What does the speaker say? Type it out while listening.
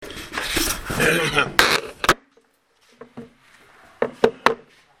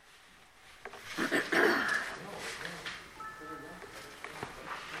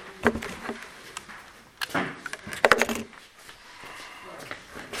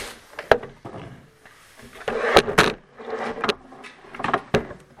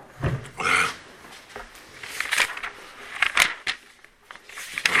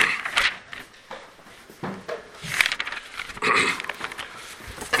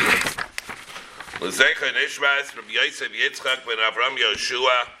Zecher Nishmas, Rabbi Yosef Yitzchak ben Avram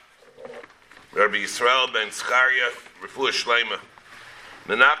Yoshua, Rabbi Yisrael ben Zcharia, Refuah Shleima,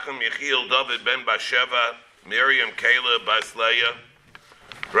 Menachem Yechiel David ben Basheva, Miriam Kayla bas Leah,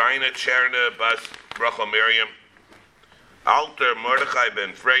 Brina Cherna bas Rachel Miriam, Alter Mordechai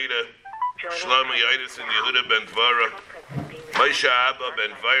ben Freda, Shlomo Yodis and Yehuda ben Dvora, Moshe Abba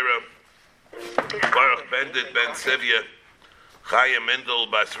ben Vira, Baruch Bendit ben Sivya, Chaya Mendel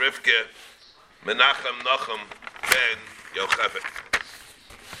bas Rivke, Menachem Nachum ben Yocheved.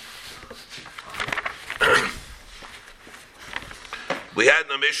 We had in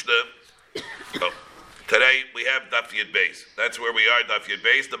the Mishnah, today we have Daf Yud Beis. That's where we are, Daf Yud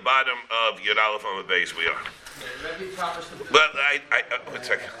Beis, the bottom of Yud Aleph on the base we are. Well, one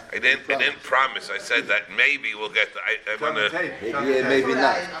second. I didn't promise. I said that maybe we'll get maybe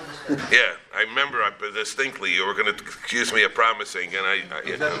not. Yeah, I remember distinctly you were going to accuse me of promising, and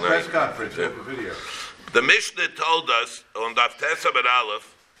That's the press conference with the video. The Mishnah told us on Daf Tesam and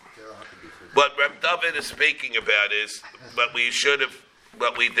Aleph, what Reb David is speaking about is, what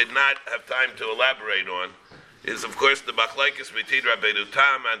we did not have time to elaborate on, is of course the Machlekes between Rabbeinu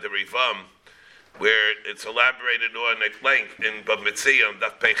Tam and the Rivam, where it's elaborated on at length in Bava Metzia on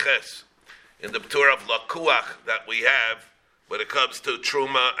Daf Peches, in the P'tur of Lakuach that we have when it comes to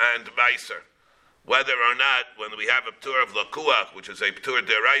Truma and Meiser. Whether or not, when we have a P'tur of Lakuach, which is a P'tur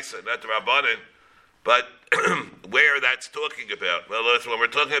Deraisa, not the Rabbanin, but where that's talking about. Well, that's when we're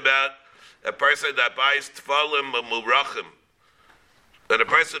talking about a person that buys Tfalim Murachim. When a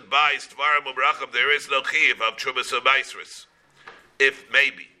person buys Tfalim Murachim, there is no Chiv of Trumas or Meisris. If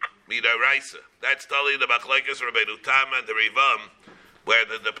maybe. Midaraisa. That's totally the Machlekes Rabbeinu Tam and the Rivam, where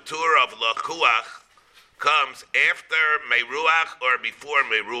the P'tur of Lakuach comes after Meiruach or before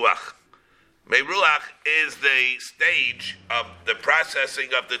Meiruach. Meiruach is the stage of the processing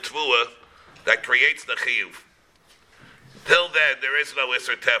of the Tvua that creates the Chiyuv. Till then, there is no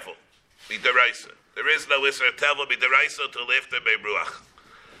Isser Tevel, Midaraisa. There is no Isser Tevel, Midaraisa, to lift the Meiruach.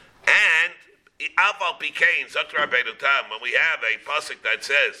 And Aval Pikain, Zakar Rabbeinu Tam, when we have a pasuk that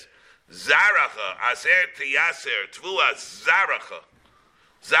says, Zaracha, Aser Tiyaser, Tvua Zaracha.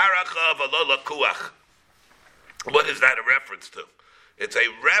 Zaracha v'lo lakuach. What is that a reference to? It's a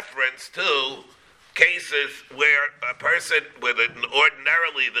reference to cases where a person with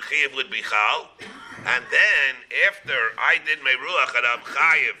ordinarily the Chiyav would be Chal, and then after I did Meiruach and I'm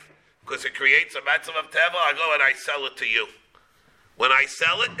Chayiv, because it creates a Matzav of Teva, I go and I sell it to you. When I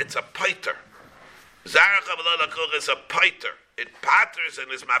sell it, it's a paiter. Zaracha v'lo lakuach is a paiter. It patters and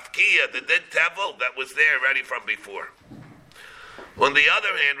is mafkiya, the dead tevel that was there ready from before. On the other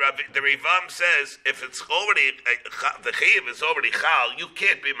hand, the Rivam says, if it's already, the chiv is already chal, you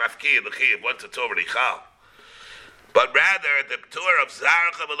can't be mafkiya the chiv once it's already chal. But rather, the P'tur of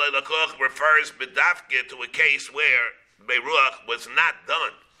Zaracha v'lo lakuach refers bedafke to a case where Meiruach was not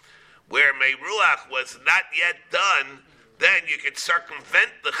done. Where Meiruach was not yet done, then you could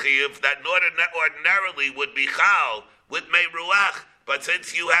circumvent the chiv that ordinarily would be chal with Meiruach, but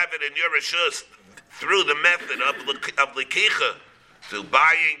since you have it in your reshus through the method of likicha, to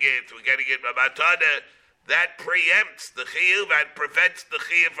buying it, to getting it mamatana, that preempts the chiyuv and prevents the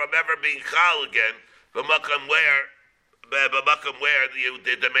chiyuv from ever being chal again. B'makam where you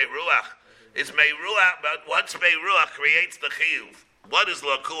did the Meiruach. It's Meiruach, but once Meiruach creates the chiyuv, what does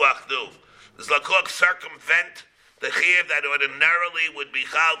lakuach do? Does lakuach circumvent the chiyuv that ordinarily would be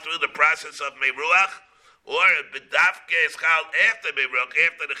chal through the process of Meiruach? Or bedafke is chal after Meiruach,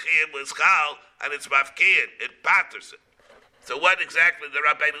 after the chiyuv was chal, and it's mafkiyin, it patters it. So what exactly the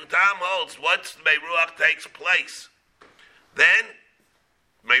Rabbeinu Tam holds, once Meiruach takes place, then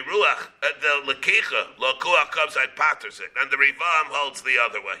Meiruach, the lekicha, lakuach comes and patters it, and the Rivam holds the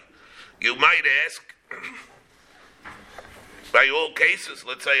other way. You might ask, by all cases,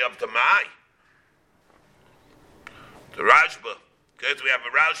 let's say of the Mai, the Rajba, because we have a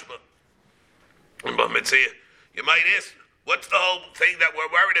Rajba, you might ask, what's the whole thing that we're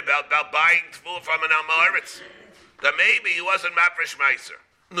worried about buying tefillah from an Amoritz? That maybe he wasn't Mafresh Meiser.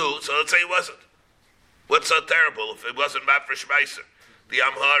 No, so let's say he wasn't. What's so terrible if it wasn't Mafresh Meiser? The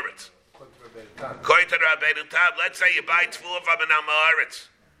Amoritz. According to Rabbeinu Tam, let's say you buy tefillah from an Amoritz.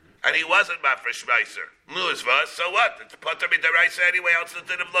 and he wasn't mafresh meiser. So what? It's potter midaraisa anyway. Else the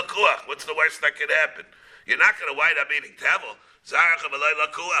din of lakuach. What's the worst that could happen? You're not going to wind up eating tevel. Zarach v'lay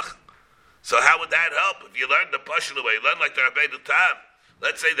lakuach. So how would that help? If you learn the pashut way, learn like the Rabbeinu Tam.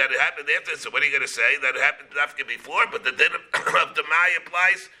 Let's say that it happened after. So what are you going to say? That it happened after before, but the din of the Mai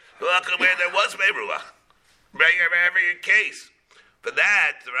applies where there was meruach. Every case. For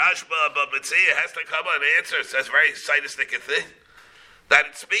that, the Rashba above Mitzvah has to come on and answer. It's a very scientific thing. That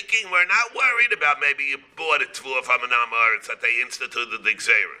in speaking, we're not worried about maybe you bought a tvua from an Amaretz that they instituted the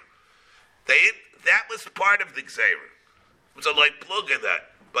Gzeira. That was part of the Gzeira. It was a light plug in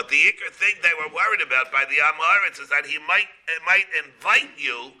that. But the ikar thing they were worried about by the Amaretz is that he might invite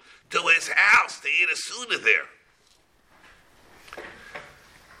you to his house to eat a Suda there.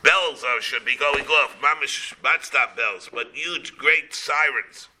 Bells should be going off, mamish, not stop bells, but huge, great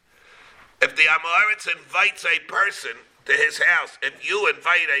sirens. If the Amoritz invites a person to his house, if you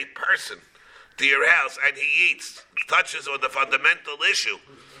invite a person to your house and he eats, touches on the fundamental issue,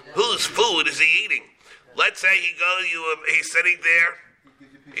 whose food is he eating? Let's say he's sitting there,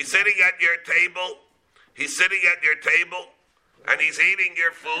 he's sitting at your table, and he's eating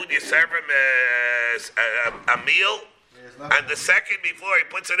your food, you serve him a meal, and the second before he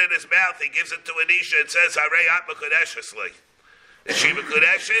puts it in his mouth, he gives it to Anisha and says, Harei at Mekudeshesli. Is she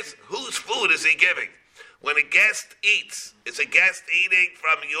Mekudeshes? Whose food is he giving? When a guest eats, is a guest eating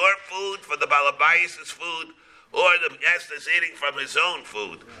from your food, from the Balabayas' food, or the guest is eating from his own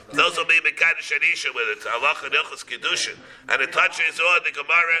food? Those will be Mekadesh Anisha with it. Allah and Ilchus Kedusha. And it touches on the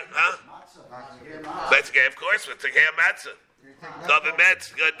Gemara, Let's get, of course, it's a Gea Matzah. David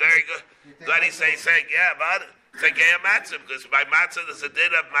Metz, good, very good. Glad he's saying, yeah, about it. It's a Gea Matzah, because by Matzah there's a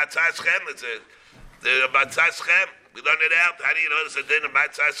din of Matzah Schem. It's the Matzah Schem. We learn it out. How do you know there's a din of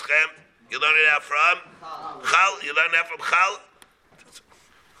Matzah Schem? You learn it out from Chal. You learn that from Chal.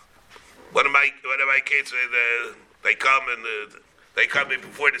 One of my kids, they come in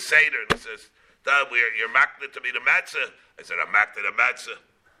before the Seder and he says, Dad, you're makna to me the matzah. I said, I'm makna the matzah.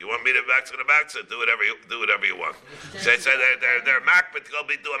 You want me to matzah the matzah? Do whatever you want. So I said they're makna to go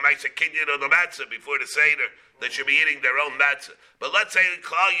be doing ma'aseh kinyan on the matzah before the Seder. They should be eating their own matzah. But let's say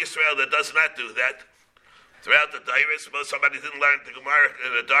Klal Yisrael that does not do that. Throughout the Tairis, somebody didn't learn the Gemara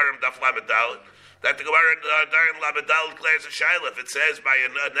in the Darim Daf Lamed, that the Gemara in the Darim Lamed declares a shaila. If it says by a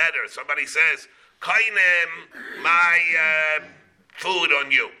netter, somebody says, Kainem my food on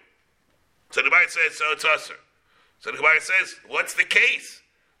you. So the Gemara says, so it's usher. So the Gemara says, what's the case?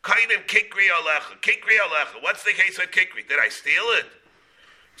 Kainem kikri alecha. What's the case with kikri? Did I steal it?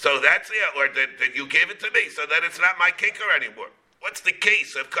 So that's it, or did you give it to me? So that it's not my kicker anymore. What's the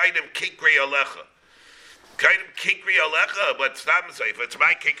case of kainem kikri alecha? Kainem kikri alecha, but stop and say, if it's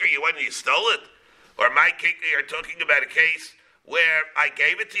my kicker, you stole it? Or my kicker, you're talking about a case where I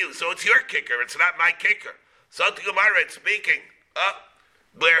gave it to you, so it's your kicker, it's not my kicker. So the Gemara is speaking,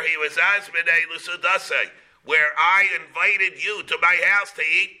 where he was Azminei Lusudase, where I invited you to my house to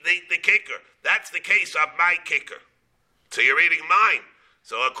eat the kicker. That's the case of my kicker. So you're eating mine.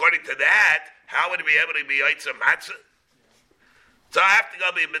 So according to that, how would he be able to be Yitzhak Matzah? So I have to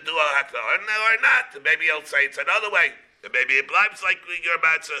go be Medua Hakla, or not. Maybe he'll say it's another way. Maybe it blimes like your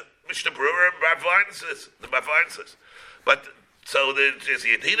Matzah. Mishnah Brewer, the Bavarnses. But, so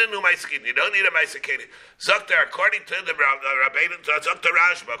you need a new Maiskin, you don't need a Maisakin. Zokta, according to the Rabbeinu, Zokta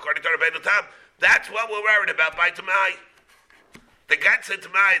Rashba, according to Rabbeinu Tam, that's what we're worried about by Tamai. The Gatsa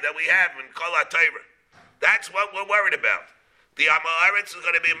Tamai that we have in Kol HaTorah. That's what we're worried about. The Amaretz is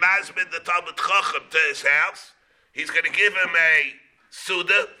going to be Mazmin, the Talmud Chacham, to his house. He's going to give him a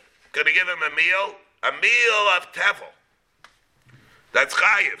Suda, going to give him a meal of Tevel. That's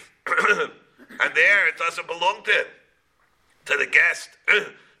Chayiv. And there, it doesn't belong to him, to the guest.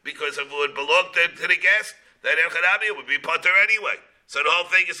 Because if it would belong to the guest, then El Chadabi would be Potter anyway. So the whole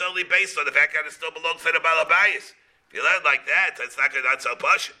thing is only based on the fact that it still belongs to the Balabayas. If you learn like that, that's not so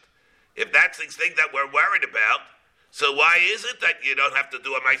pashut. If that's the thing that we're worried about, so why is it that you don't have to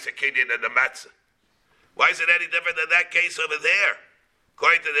do a Ma'aseh Kinyan and a Matzah? Why is it any different than that case over there?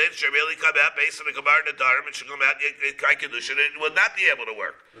 According to this, it should really come out based on the Gemara and the Dharam. It should come out in Kedusha, and it will not be able to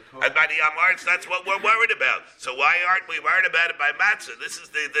work. And by the Amarts, that's what we're worried about. So why aren't we worried about it by Matzah?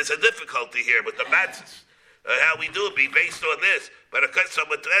 There's a difficulty here with the Matzahs. How we do it be based on this. But of course, so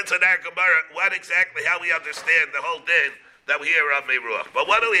with that's in our Gemara, what exactly, how we understand the whole din that we hear of Meruach. But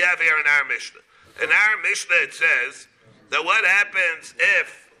what do we have here in our Mishnah? In our Mishnah it says that what happens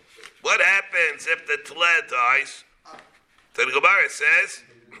if the Tleh dies? So the Gemara says,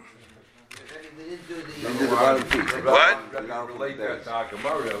 what?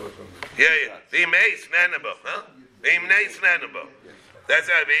 Yeah. The Meis Nanabo, huh? The Meis Nanabo. That's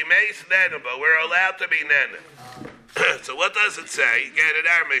how we may nana, but we're allowed to be nana. So what does it say? Get it,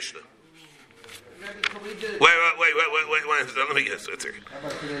 our Mishnah. Wait. Let me guess. What's here? How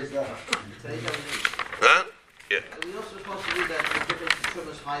about today's daf? Huh? Yeah. Are we also supposed to read that the difference between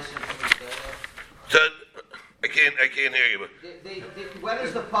Trumas Meiser and Trumas So, I can't hear you. But what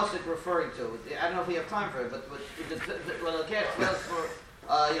is the pasuk referring to? I don't know if we have time for it, but when the cat tells for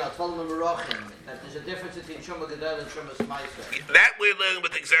 12 Merachim, that there's a difference between Truma Gedol and Trumas Meiser. That we learn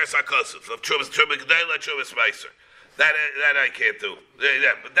with the Xeris HaKosov of Truma Gedol and Trumas Meiser. That I can't do.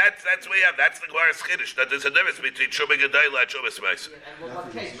 Yeah, but that's we have. That's the Gemara's Chiddush. That there's a difference between Truma Gedol and Trumas Meiser. And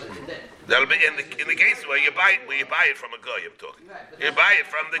what case? That'll be in the case where you buy it from a guy. I'm talking. You buy it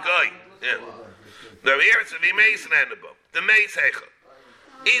from the guy. Yeah. Now here it's the Meis Nanabo. The Meis Hecha.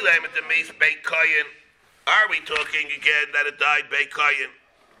 Elam at the Meis Beikoyin. Are we talking again that it died Beikoyin?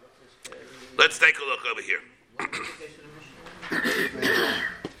 Let's take a look over here.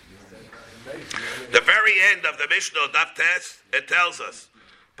 The very end of the Mishnah Daf Tes, it tells us,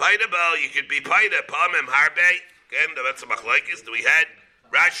 Paidabel, you could be Paida, Palmem Harbe. Again, that's a machlokes. We had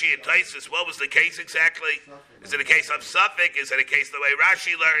Rashi and Taisus. What was the case exactly? Is it a case of Suffolk? Is it a case the way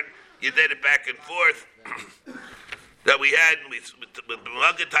Rashi learned? You did it back and forth. That we had with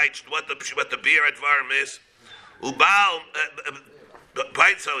Magatite, what the beer at Varm is. Ubal,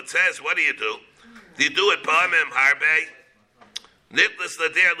 so it says, what do? Do you do it Palmem Harbe? Nitlis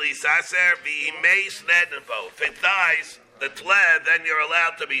ladirli saser v'himeis nenefo. If it dies, the tle, then you're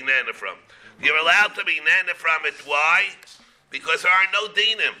allowed to be nana from. You're allowed to be nana from it. Why? Because there are no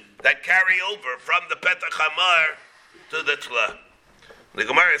dinim that carry over from the petach hamar to the tle. The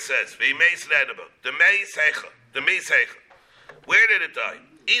Gemara says v'himeis nenefo. The meis hecha. Where did it die?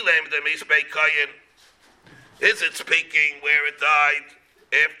 Elam the meis beikayin. Is it speaking where it died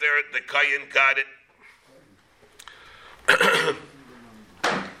after the kayin got it?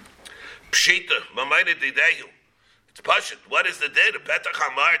 Pshita, Mamayna Didehu. It's Pashit. What is the din? Petach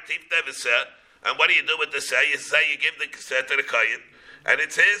Hamar, Tif Devisa. And what do you do with the say? You say you give the cassette to the Kayin, and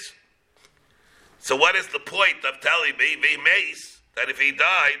it's his. So what is the point of telling me, V'meis, that if it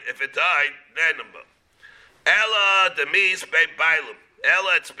died, Nenamba? Ella Demis Be Bailam.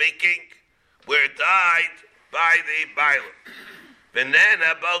 Ella, it's speaking where it died by the Bailam.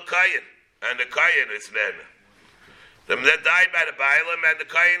 V'nena Bo Kayin. And the Kayin is Nena. That died by the Bailam, and the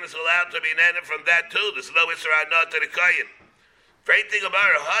Kayin is allowed to be nana from that too. There's no Isra not to the Kayin. Great thing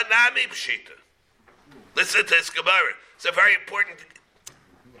about it, Hanami Pshita. Listen to this Gemara. It's a very important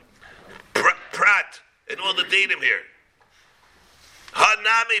prat in all the dinim here.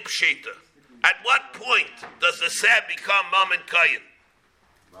 Hanami Pshita. At what point does the Seh become Mom and Kayin?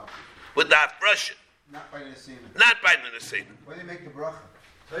 With the Afrushin. Not by the Nesina. Not by the Nesina. When do you make the bracha?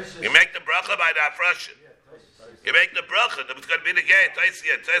 You make the bracha by the Afrushin. You make the bracha. It's going to be the gate.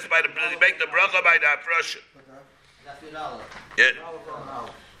 It says you make the bracha by the Afrushin. Yeah.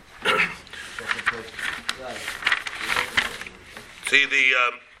 See the.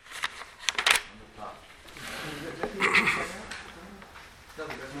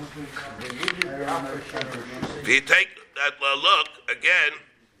 If you take that look again,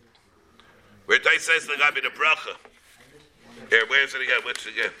 where it says the Gabi the bracha. Here, where is it again? Which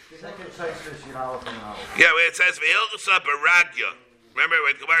again? Yeah, where it says V'hilchasa baragya. Remember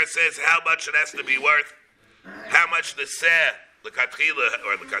when Gemara says how much it has to be worth, how much the seh, the katchila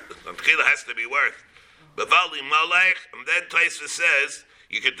or the katchila has to be worth. Bavali malech, and then Taisa says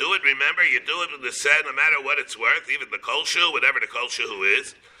you could do it. Remember, you do it with the seh no matter what it's worth, even the kolshu, whatever the kolshu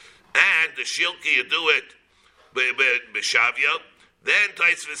is, and the shilki you do it b'shavya. Then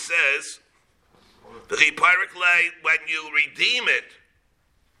Taisa says. When you redeem it,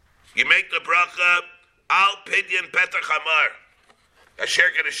 you make the bracha al pidyon petach hamar. Asher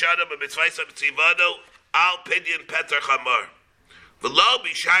kedeshadam b'mitzvaysa b'tzivado al pidyon petach hamar. V'lo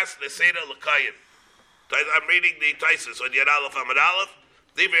b'shas neseda l'kayin. I'm reading the Taisus on Yad Aleph Amud Aleph.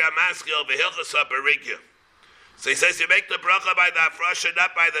 Divrei Amaskil v'hilchasa barigya. So he says you make the bracha by the afrasha,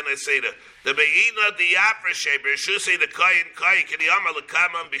 not by the neseda. The be'ina the afrashe b'rshusei the kayin k'diyamar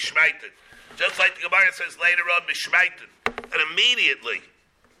l'kamam b'shmaitin. Just like the Gemara says later on, Bishmaitin. And immediately,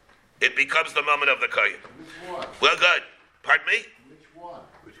 it becomes the moment of the Kayin. Which one? Well, good. Pardon me? Which one?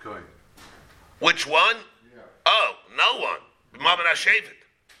 Which Kayin? Which one? Yeah. Oh, no one. Moment HaShevet.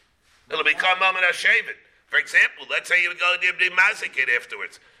 It'll become moment HaShevet. For example, let's say you go to the Mazikid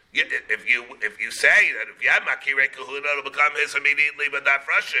afterwards. If you say that if you have Makirei Kahuna, it'll become his immediately, but not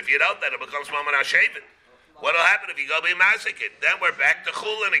fresh. If you don't, then it becomes moment HaShevet. What will happen if you go be mazik? Then we're back to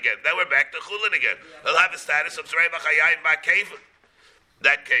chulin again. He'll have the status of tzrei b'chayayim b'kevin.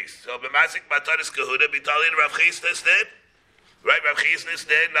 That case. So b'mazik b'taris kahuna b'talin Rav Chisda did. Right, Rav Chiznis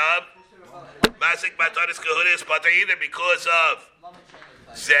then Masik Matanis Kahuna is Pater either because of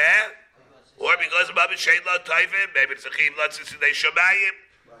Zeh, or because of Mabit Shein Lo Taivim, maybe it's a Chiv Latzis Sidei Shamayim.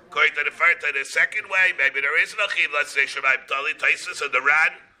 According to the second way, maybe there is no Chiv Latzis Sidei Shamayim. Tali Taisus and the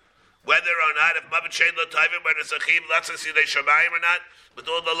Ran, whether or not, if Mabit Shein Lo Taivim, whether it's a Chiv Latzis Sidei Shamayim or not, with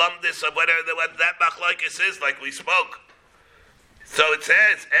all the lumdis of what that machlokes is, like we spoke. So it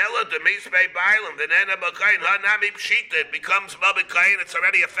says, Ela Demis Bei Bailam, the Nena Bakayin, Hanami Pshita, it becomes Mabit Kayin, it's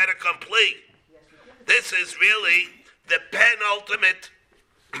already a fait accompli. This is really the penultimate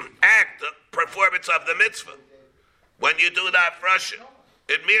act, performance of the mitzvah. When you do that frusha,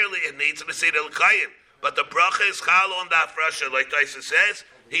 it needs to see the l'kayin. But the bracha is chal on that frusha, like Taisa says.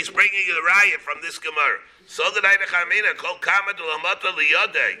 He's bringing the raya from this gemara. So that I nechamina kol kama de lamata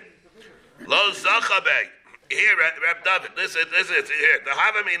liyodei lo zachabe. Here, Reb David, listen. Here, the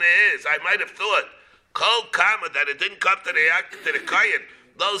havamina is. I might have thought kol kama that it didn't come to the kayin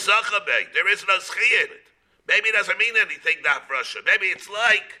lo zachabe. There is no schiyah in it. Maybe it doesn't mean anything, that frusha. Maybe it's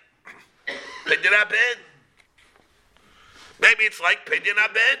like Pidyon Abed. Maybe it's like Pidyon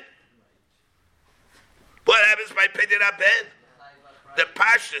Abed. What happens by Pidyon Abed? The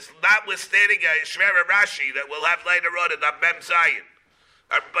Pashtus, notwithstanding a Shvera Rashi that we'll have later on in the Mem Zion,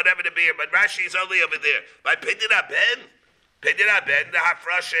 whatever to be here, but Rashi is only over there. By Pidyon Abed, the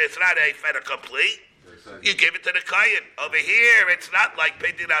Hafrasha is not a fait accompli. You give it to the Kayin. Over here, it's not like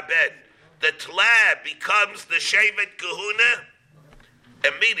Pidyon Abed. The tlab becomes the shevet kahuna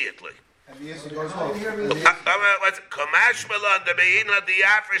immediately. And the issue goes home. Kamash Malon, the Beina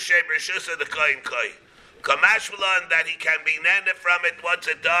Diafreshe Rishusa the Kain Kai. Kamash Malon, that he can be nended from it once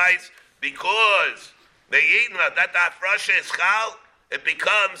it dies, because the Yidna, that Afrasha is chal, it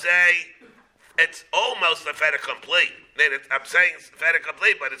becomes it's almost a fait accompli. I'm saying it's fait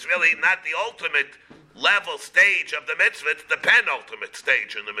accompli, but it's really not the ultimate level stage of the mitzvah. It's the penultimate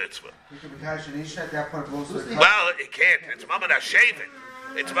stage in the mitzvah. Well, it can't. It's Mamad HaShevet.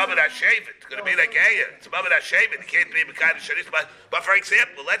 It's going to be like Aya. It's Mamad HaShevet. It can't be Mekad HaSharis. But for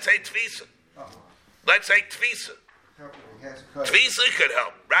example, let's say Tfisa. Tfisa could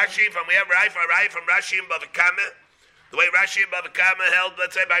help. Rashi, we have Rai from Rashi and Bava Kama. The way Rashi and Bava Kama held,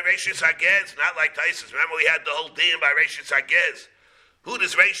 let's say, by Rashis Hagez, not like Taisus. Remember, we had the whole deal by Rashis Hagez. Who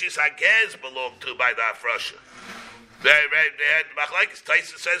does Rashis Hagez belong to by the Afrasha? They had Machlekes.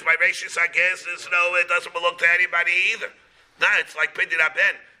 Taisus says by Rashis Hagez, it doesn't belong to anybody either. No, it's like Pidyon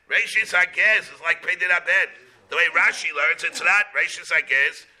Abed. Rashis Hagez is like Pidyon Abed. The way Rashi learns, it's not Rashis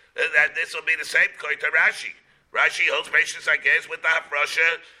Hagez. That this will be the same according to Rashi. Rashi holds Rashis Hagez with the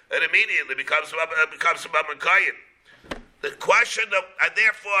Afrasha, and immediately becomes a Mamakayin. The question of, and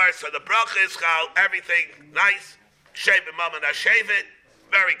therefore, so the bracha is chal, everything nice, shave it, mama, now shave it,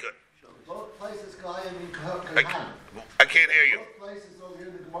 very good. Both places Kayan mean Kaihan. I can't hear you. Both places over here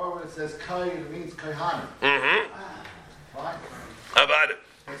in the Gemara when it says Kayan, it means Kaihan. Fine. How about it?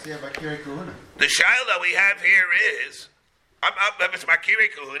 Let's see about Kiri Kahuna. The shaila that we have here is, if it's Makiri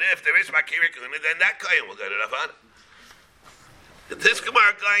Kahuna, if there is Makiri Kahuna, then that Kayan will get it up on it. Is this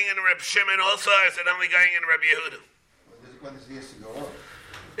Gemara going in Reb Shimon also, or is it only going in Reb Yehuda? When does the issue go on?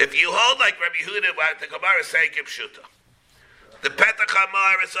 If you hold like Rabbi Yehuda, the Gemara is saying Kipshuta. The Petach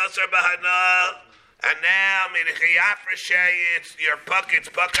Hamar is Asar Bahana, and now it's your pockets,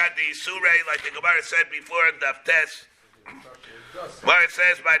 Pakad the Surei, like the Gemara said before in Daftes. Where it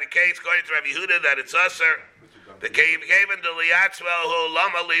says by the case going to Rabbi Yehuda that it's Asar, the cave given to Liatzwell who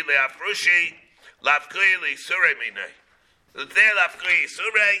Lamali Leafrushi, Lafkui Li Surei Mine. There Lafkui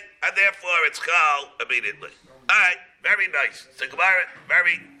Surei, and therefore it's Chal immediately. Alright. Very nice. It's a Gemara,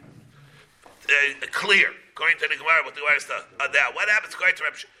 very clear, according to the Gemara, what the Gemara does. Now, what happens according to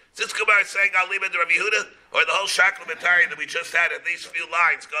Rabbi Shimon? Is this Gemara saying, I'll leave it to Rabbi Yehuda, or the whole Shaklamentari that we just had in these few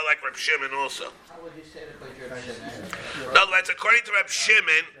lines go like Rabbi Shimon also? How would you say that according to Rabbi Shimon? In other words, according to Rabbi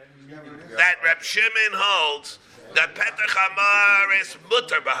Shimon, that Rabbi Shimon holds that Petach Hamar is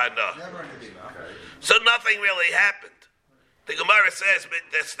Mutter Bahana. So nothing really happened. The Gemara says,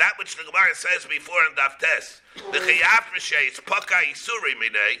 that's that which the Gemara says before in Daftes. The Chiyafreshe, it's Paka Isuri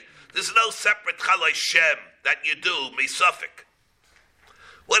Mine. There's no separate Chalai Shem that you do, misufik.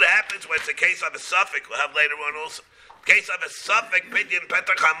 What happens when it's a case of a suffix, we'll have later on also. Case of a suffix, Pidyon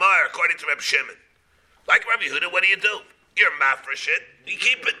Petach Hamar, according to Reb Shimon. Like Rabbi Yehuda, what do? You're mafresh it. You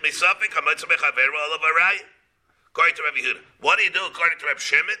keep it, misufik, Hamatzah Mechaveru Olav Arayah. According to Rabbi Yehuda. What do? According to Reb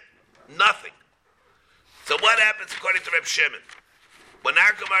Shimon? Nothing. So what happens according to Reb Shimon? When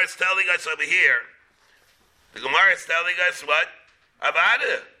our Gemara is telling us over here, the Gemara is telling us what?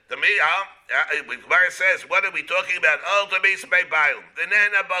 Avada. The Gemara says, what are we talking about? Oh, the Misbei Bailam. The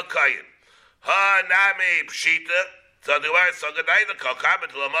Nena Bakayin. Ha Nami Pshita. So the word so good either call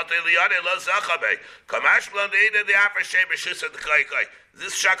comment lo mate liane lo zachabe. Kamash blondine the after shame shus at the kai.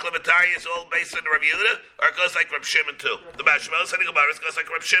 This shaklematari is all based on Rabbi Yehuda, or it goes like Rabbi Shimon too. The Mashmos and the Gemara goes like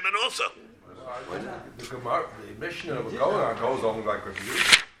Rabbi Shimon also. The Gemara, the Mishnah we're going on goes on like Rabbi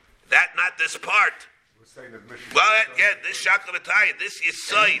Yehuda. That not this part. We're saying that Mishnah. Well, again, this shaklematari, this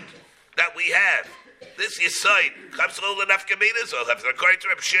yisoid that we have. This yisoid comes to all the nafkaminas or according to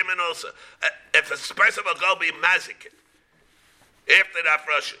Rabbi Shimon also. If a person will go be mazik after that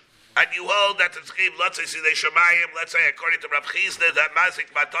Russian, and you hold that the scheme let's say they shemayim, let's say according to Rav Chizda that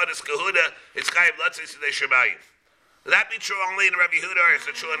mazik matonis kahuna it's chayim let's say they shemayim. Would that be true only in Rabbi Yehuda or is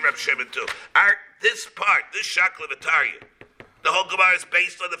it true in Rabbi Shimon too? This part, this shaklematari, the whole Gemara is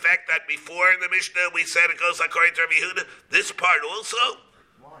based on the fact that before in the Mishnah we said it goes according to Rabbi Yehuda. This part also.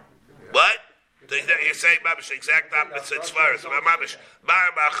 What? You're saying Mamish exact opposite svaras. Mamish Mar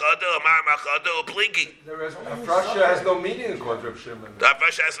Machado or Mar Machado or Pligi. Afrasha has no meaning according to Rabbi Shimon.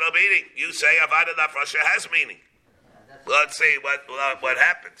 Afrasha has no meaning. You say Avada Afrasha has meaning. Well, let's see what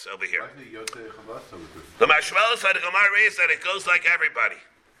happens over here. The Mashmael said the Gemara is that it goes like everybody.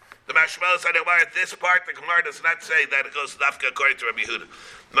 The Mashmael said the Gemara this part the Gemara does not say that it goes Dafka according to Rabbi Yehuda.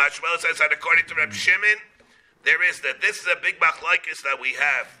 The Mashmael says that according to Rabbi Shimon, there is that this is a big machlokes that we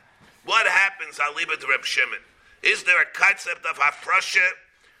have. What happens, I'll leave it to Reb Shimon. Is there a concept of Hafrasha,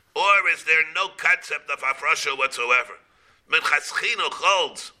 or is there no concept of Hafrasha whatsoever? Mechaschino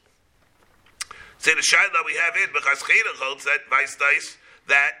holds. See, the shayla that we have in Mechaschino holds that Weistais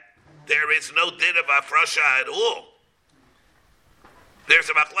that there is no din of Hafrasha at all. There's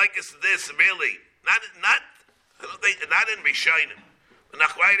a machlokes this really not in Rishonim.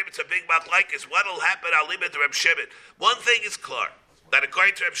 Nachrayim, it's a big machlokes. What'll happen? I'll leave it to Reb Shimon. One thing is clear. That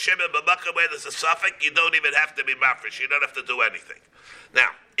according to Reb Shimon, b'makom where there's a suffix, you don't even have to be mafresh. You don't have to do anything. Now,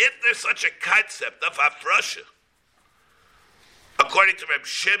 if there's such a concept of hafrasha, according to Reb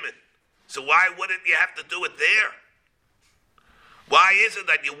Shimon, so why wouldn't you have to do it there? Why is it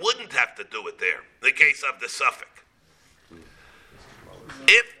that you wouldn't have to do it there in the case of the suffix?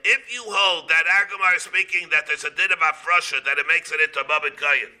 If you hold that Argamar is speaking that there's a din of hafrasha that it makes it into Babin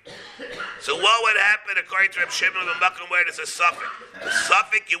Kayin, so what would happen according to Reb Shimon and Makom where there's a suffix? The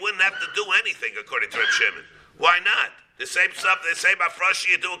suffix you wouldn't have to do anything according to Reb Shimon. Why not? The same stuff, the same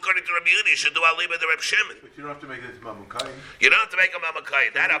hafrasha you do according to Reb Yehuda, you should do Alima to Reb Shimon. But you don't have to make it to Mamun Kayin. You don't have to make a Mamun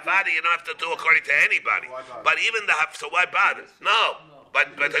Kayin. That avada you don't have to do according to anybody. But even so why bother? No.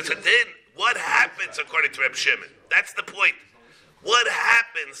 But there's a din. What happens according to Reb Shimon? That's the point. What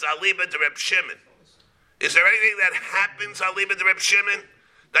happens, Alima to Reb Shimon? Is there anything that happens, Alima to Reb Shimon,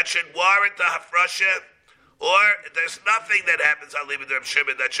 that should warrant the hafrasha? Or there's nothing that happens, Alima to Reb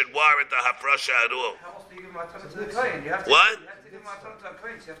Shimon, that should warrant the hafrasha at all? How else do you give matana to the kohen? What? You have to give matana to a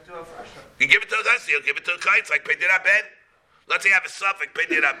kohen, you have to do hafrasha. You give it to us, you give it to a kohen, it's like Pidin Abed. Let's say you have a suffix,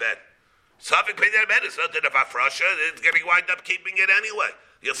 Pidin Abed. Suffix, Pidin Abed is nothing of hafrasha, it's going to wind up keeping it anyway.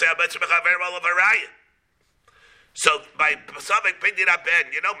 You'll say, I bet you very well of a raya. So by Pasavik Pindin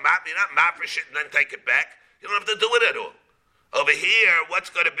Ben, you're not mafresh it and then take it back. You don't have to do it at all. Over here, what's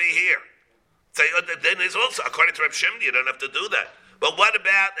going to be here? Say, then is also according to Reb Shimon, you don't have to do that. But what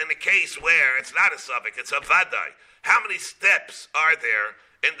about in the case where it's not a Savik, it's a Vadai? How many steps are there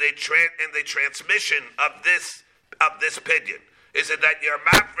in the transmission of this pidyon? Is it that you're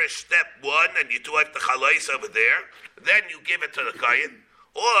mafresh step one and you do like the chalais over there, then you give it to the kayin?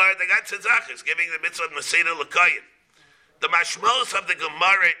 Or the God Tzedakah is giving the mitzvah of Masina L'Kayin. The mashmos of the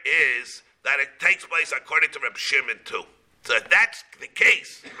Gemara is that it takes place according to Reb Shimon too. So if that's the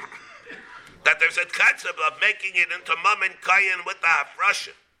case, that there's a concept of making it into Mammon Kayin with the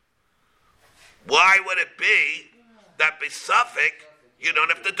hafrasha, why would it be that besafik you don't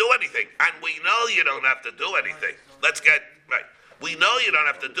have to do anything? And we know you don't have to do anything. Let's get right. We know you don't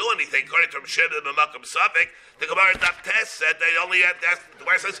have to do anything according to Reb Shimon and Makom Safik. The Gemara Daf Tes said they only have to. The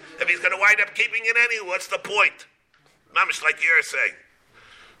Gemara says if he's going to wind up keeping it anyway, what's the point? Mamish, like you're saying.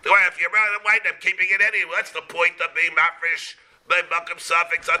 If you're going to wind up keeping it anyway, what's the point of being mafresh by Makom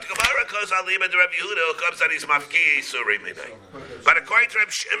Safik? So the Gemara goes Alima to Reb Yehuda, who comes that he's mafki Yisuri Minay. But according to Reb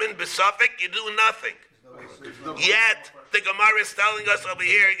Shimon Besafik, you do nothing. Yet the Gemara is telling us over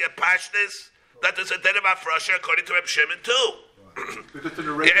here, your pashtas, that there's a din of hafrasha according to Reb Shimon too.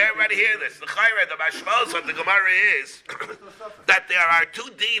 Everybody hear this. The Chayre, the Mashmos of the Gemara is that there are two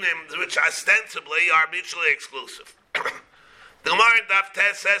dinim which ostensibly are mutually exclusive. The Gemara in Daf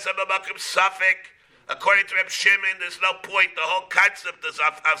Tes says Ababakim Safik. According to Reb Shimon, there's no point. The whole concept is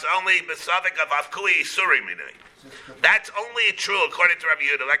only Besafik of Avkui Isuri Minay. That's only true according to Reb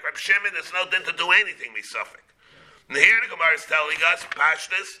Yehuda. Like Reb Shimon, there's no din to do anything Besafik. And here the Gemara is telling us,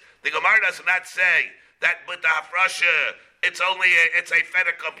 Pashtas, the Gemara does not say that with the hafrasha, it's a fait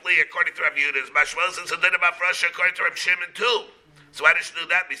accompli according to Rabbi Yehuda's mashmalos. It's a din of hafrasha according to Rabbi Shimon too. So why should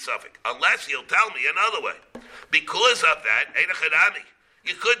that be suffix? Unless you'll tell me another way. Because of that, Einachadami,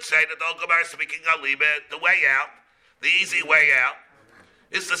 you could say that the whole Gemara is speaking aliba, the way out, the easy way out,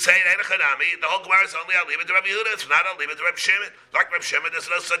 is to say Einachadami, the whole Gemara is only aliba to Rabbi Yehuda, it's not aliba to Rabbi Shimon. Like Rabbi Shimon, there's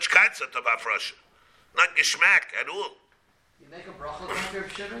no such concept of hafrasha. Not geshmak at all. You make a bracha to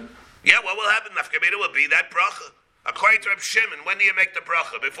Rabbi Shimon? Yeah, what will happen? Nafkamina will be that bracha. According to Rabbi Shimon, when do you make the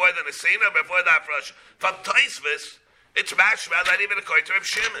bracha? Before the Nesina, before the hafrasha? From Taisvis, it's mashma, not even according to Rabbi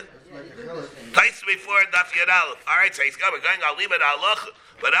Shimon. Taisvis before Daf Yad Aleph. All right, so we're going I'll leave it halacha,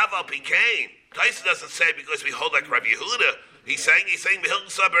 but Aval Pikain. Taisvis doesn't say because we hold like Rabbi Yehuda. He's saying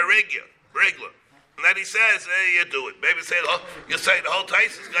Behilchus Barigya, Rigla. And then he says, you do it. Maybe say you say the whole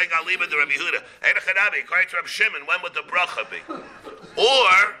Taisvis is going I'll leave it to Rabbi Yehuda. Einachadabi, according to Rabbi Shimon, when would the bracha be?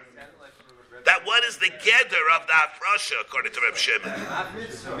 Or that what is the gather of the hafrasha according to Rabbi Shimon?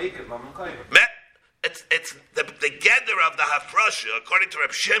 It's the gather of the hafrasha according to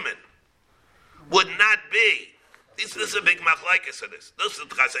Rabbi Shimon would not be. This is a big machlekes of this. This is the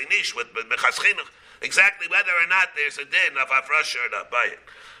chazanish with mechaschinuch exactly whether or not there's a din of hafrasha or not by it.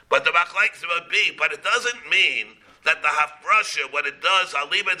 But the machlekes would be. But it doesn't mean that the hafrasha, what it does,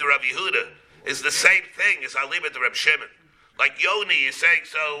 aliba to Rabbi Yehuda, is the same thing as aliba to Rabbi Shimon. Like Yoni is saying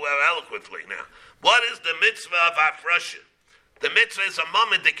so eloquently now. What is the mitzvah of hafrasha? The mitzvah is a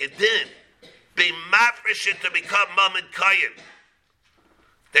moment that can din. Be mafresh to become moment kayin.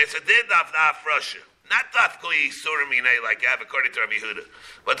 There's a din of the hafrasha. Not dafkoi surimine like you have according to Rabbi Yehuda.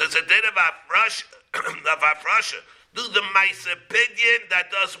 But there's a din of hafrasha. Do the ma'aseh pidyon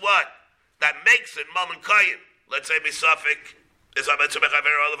that does what? That makes it moment kayin. Let's say misafik is a mitzvah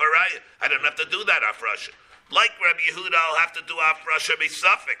mechaver olav haraya. I don't have to do that hafrasha. Like Rabbi Yehuda, I'll have to do hafrasha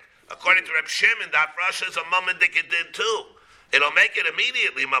misafik. According to Rabbi Shimon, the hafrasha is a moment that can din too. It'll make it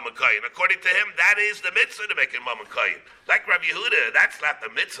immediately Mama Kayin. According to him, that is the mitzvah to make it Mama Kayin. Like Rabbi Yehuda, that's not the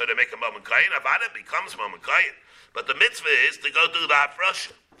mitzvah to make it Mama Kayin. Avada becomes Mama Kayin. But the mitzvah is to go do the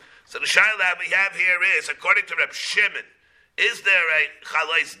hafrasha. So the shayla that we have here is, according to Rabbi Shimon, is there a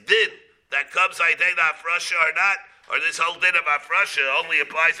chalais din that comes idei the hafrasha or not? Or this whole din of hafrasha only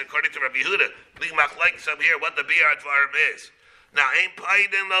applies according to Rabbi Yehuda? Big machlekes up here what the bi'ar dvarim is. Now, ain't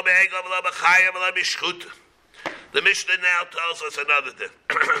paidin lo be'egov lo b'chayim lo b'shchuta. The Mishnah now tells us another thing.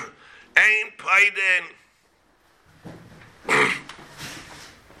 Ain't paidin.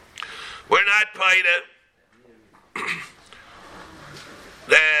 We're not paidin.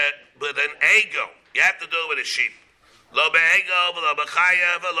 That with an ego. You have to do it with a sheep. Lo be'ego, v'lo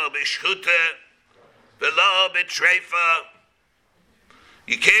b'chaya, v'lo b'shchuta, v'lo b'treifa.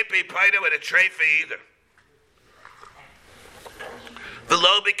 You can't be paidin with a treifa either.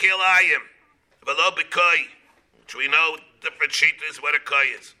 V'lo b'kilayim, v'lo b'koi. Which we know different sheetas what a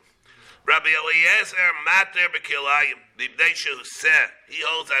koi is. Rabbi Eliezer mater b'kilayim, the Ibneshu seh. He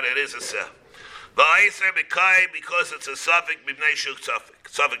holds that it is a seh. V'aiser b'kai because it's a suffix b'Ibneshu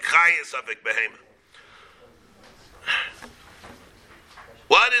suffix. Suffix chai is suffix behema.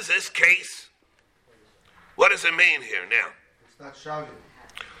 What is this case? What does it mean here now? It's not shouting.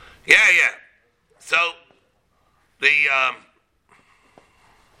 Yeah. So the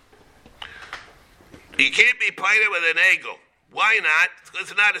you can't be paida with an eagle. Why not? Because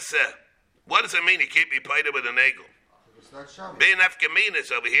it's not a seh. What does it mean you can't be paida with an eagle? It's not shouting. Being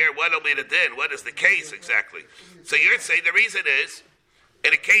nafkaminas over here, what'll be the din? What is the case exactly? So you're saying the reason is,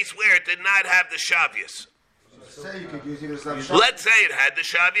 in a case where it did not have the shavius. Say you could use it as not shouting. Let's say it had the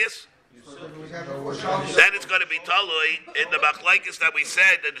shavius. Then it's going to be talui in the machlekes that we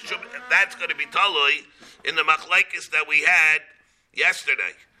said, that's going to be talui in the machlekes that we had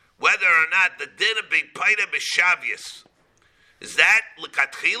yesterday. Whether or not the din of being paida b'shavius, is that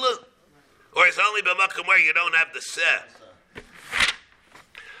l'katchila? Or is it only b'makom where you don't have the seh?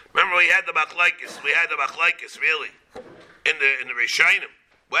 Remember we had the machlekes really, in the Rishonim.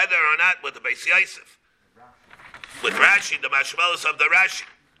 Whether or not with the Beis Yosef. With Rashi, the mashmalos of the Rashi.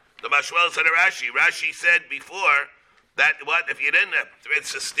 The mashmalos of the Rashi. Rashi said before that what if you didn't have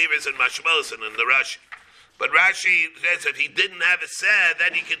it's the Stevens and mashmalos and in the Rashi. But Rashi says if he didn't have a seh,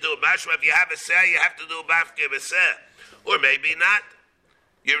 then he can do a mashma. If you have a seh, you have to do a bafke of a seh. Or maybe not.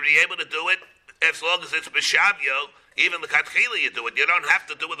 You're able to do it as long as it's b'shavyo. Even the katchila you do it. You don't have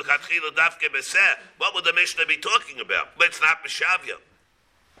to do it the katchila dafke b'seh. What would the Mishnah be talking about? But it's not b'shavyo.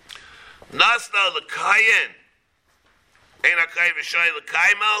 Nasna l'kayin. Ein ha'kayin v'shay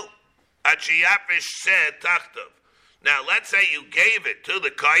l'kaymo. Achiyapish seh tachtov. Now let's say you gave it to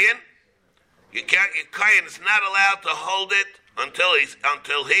the kayin. Your kayin is not allowed to hold it until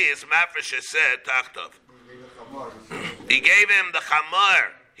he is mafresh said tachtov. He gave him the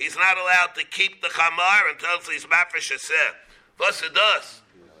chamar. He's not allowed to keep the chamar until he's mafresh said. What's it does?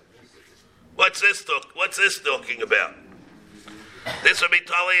 What's this talking about? This will be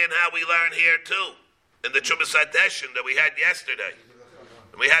totally in how we learn here too, in the Chumas Hadeshin that we had yesterday.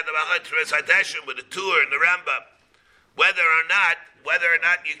 And we had the Chumas Hadeshin with the tour and the Rambam. Whether or not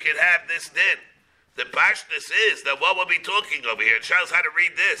you can have this din. The pashtus is that what we'll be talking over here. It shows how to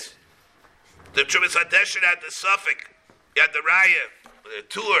read this. The Chumas Hadeshin had the suffix, you had the raya, the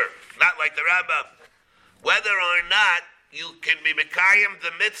tour, not like the Rambam. Whether or not you can be mekayim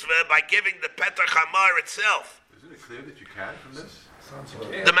the mitzvah by giving the Petach Hamar itself. Isn't it clear that you can from this?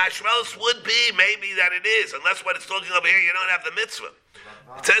 The mashmalos would be maybe that it is, unless what it's talking over here, you don't have the mitzvah.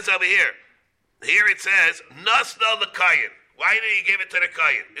 It says over here. Here it says, Nasna l'kayin. Why do you give it to the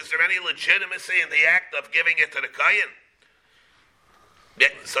kayin? Is there any legitimacy in the act of giving it to the kayin?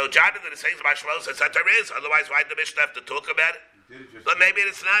 Yeah, so Jonathan is saying the mashmalos says that there is. Otherwise, why did the Mishnah have to talk about it? But maybe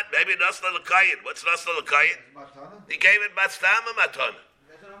it's not. Maybe Nasna l'kayin. What's Nasna l'kayin? He gave it Bastama Matana.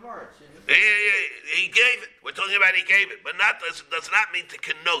 He gave it. We're talking about he gave it. But does not mean to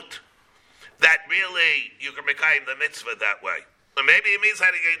connote that really you can mekayim the mitzvah that way. Or maybe it means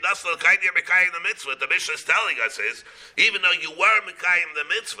that you're mekayim the mitzvah. The Mishnah is telling us is, even though you were mekayim the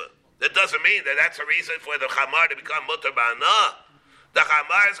mitzvah, that doesn't mean that that's a reason for the chamar to become mutar b'hana. The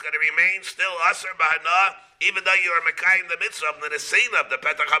chamar is going to remain still asur b'hana, even though you are mekayim the mitzvah of the nesin of the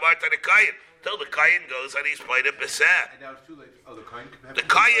petach chamar to the kayin. Till the kayin goes and he's played a beseh. And now it's too late. Oh, the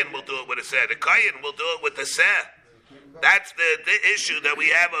kayin will do it with a seh. The kayin will do it with the seh. That's the issue that we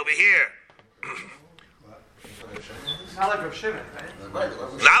have over here. It's not like Rav Shimon, right?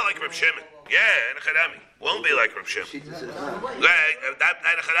 Not like Rav Shimon. Yeah, and Chadami. Won't be like Rav Shimon.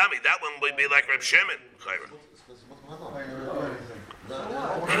 That one would be like Rav Shimon.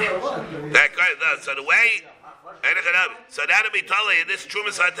 So the way... So that'll be totally in this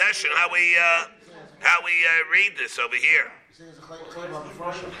Trumas Hadeshin how we read this over here.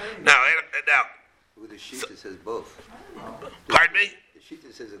 Now, with the sheet it says both. Pardon me? The sheet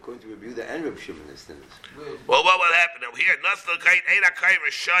says according to Rebuda and Reb Shimon instance. Well, what will happen over here? Nasl kain eina kain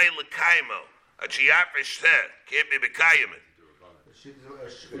rishai l'kaimo. A chiyafish said can't be bekayim.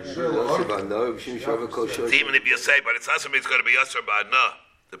 Even if you say, but it's also means it's going to be asur ba'ana.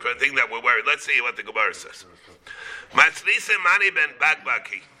 The thing that we're worried. Let's see what the Gemara says. Matzlisa mani ben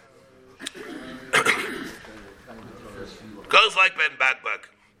bagbaki. Goes like ben bagbak.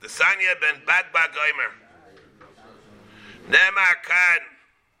 The Sanya ben bagbak oimer. Nemar kan.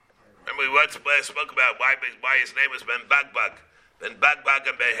 Remember we once spoke about why his name was ben bagbak. Ben bagbak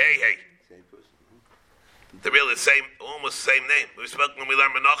and ben hey hey. They're really almost the same name. We spoke when we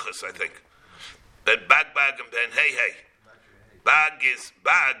learned Menachos, I think. Ben bagbak and ben hey hey. Bag is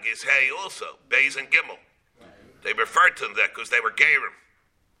hay also. Beis and Gimel. They referred to them that because they were Gerim.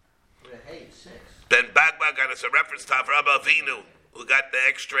 Then Bagbag, and it's a reference to Avram Avinu, who got the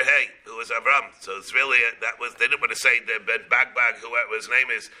extra hay, who was Avram. So it's really, they didn't want to say that Ben Bagbag, whoever his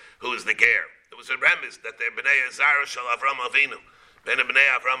name is, who is the Ger. It was a remiss that they're Bnei Azara Shal Avram Avinu. Ben Bnei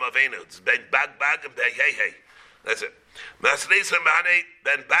Avram Avinu. It's Ben Bagbag and Ben Hey Hey. That's it. Masnisa Mane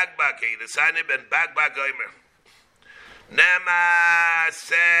Ben Bagbagi, the sign of Ben Bagbag Omer. Nema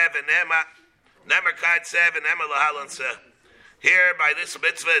seven, Nema Kad seven, Nema Lahalon se. Here by this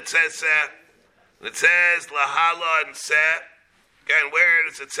mitzvah it says Lahalon se. Again, where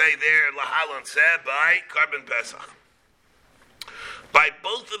does it say there Lahalon se? By Carbon Pesach. By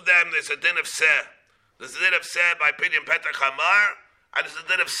both of them, there's a din of se. There's a din of se by Pidyon Petach Hamar, and there's a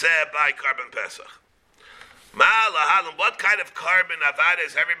din of se by Carbon Pesach. Ma Lahalon, what kind of carbon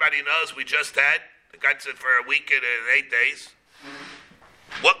avadas everybody knows we just had? The guy said for a week and 8 days.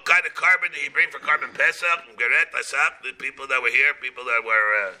 What kind of carbon did he bring for Carbon Pesach? Geret, Asap, the people that were here, people that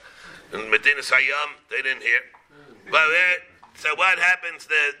were in Medina Sayyam, they didn't hear. Well, so what happens?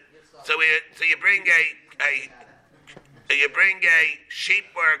 So you bring a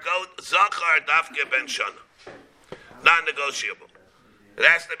sheep or a goat, Zachar Dafke Ben Shana, non-negotiable. It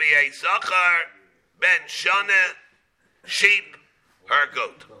has to be a Zachar Ben Shana sheep or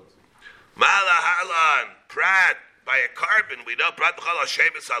goat. Malahalan, Prat, by a carbon, we know Prat B'chal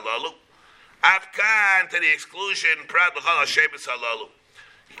HaShemes Halalu. Afkan, to the exclusion, Prat B'chal HaShemes Halalu.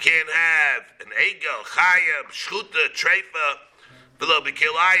 You can't have an Egel, Chayim, Shchuta, Treifa, below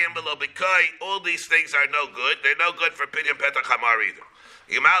B'kilayim, below B'koi. All these things are no good. They're no good for Pidyon Petach Hamar either.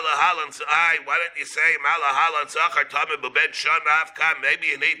 Why don't you say Malahalan Zachar Tameh B'ben Shana Afkan? Maybe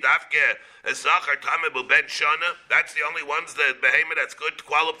you need Dafke as Zachar Tameh B'ben Shana. That's the only ones, the behemoth that's good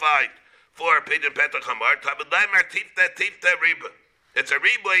qualified for Pidyon Petach Hamar, Tabadaimer Tifta Riba. It's a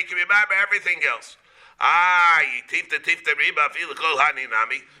Riba, you can remember everything else. Tifta Riba, Filakol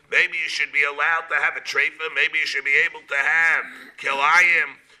Haninami. Maybe you should be allowed to have a treifa, maybe you should be able to have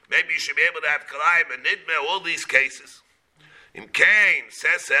Kilayim, maybe you should be able to have Kilayim and Nidme, all these cases. In Cain,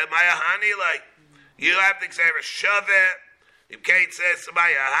 says Maya Hanilai. You have to say Shove. In Cain says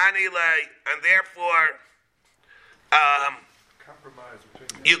Maya Hanilai, and therefore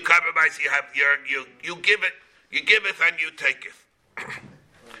you compromise. You have you give it. You give it and you take it.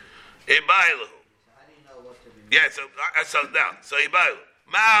 Ibailu. Yeah. So Ibailu.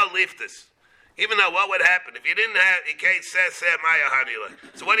 Ma'al liftis. Even though what would happen if you didn't have? In case says Maya Hanila.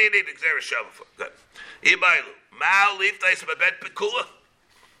 So what do you need to exert a shava for? Good. Ibailu. Ma'al liftis bebet pekula.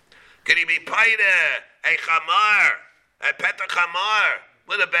 Can he be paid a chamar, a petach chamar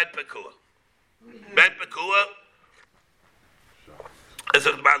with a bet pekula? Bet pekula. If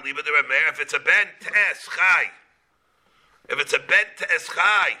it's a ben tes chai, if it's a ben tes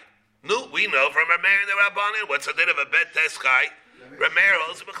chai, no, we know from Rameir and the Rabbanin what's the din of a ben tes chai. Rameir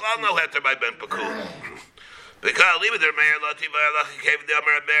holds Bechal no heter by ben pekua. Because leave it Rameir lotiv v'alach gave the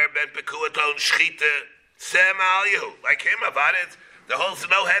Amar Rameir ben pekua ton shchita sem al you like him avada. The holds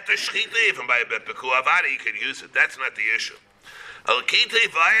no heter shchita even by a ben pekua avada you can use it. That's not the issue. Alkiti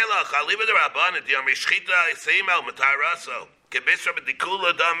v'alach I'll leave it the Rabbanin the Amar shchita seim al mataraso.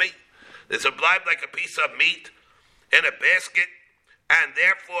 There's a blob like a piece of meat in a basket, and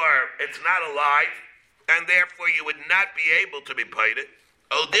therefore it's not alive, and therefore you would not be able to be paid it.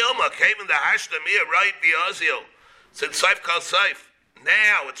 Odilma came in the Hashdamiyah right Biazil, since Saif called Saif.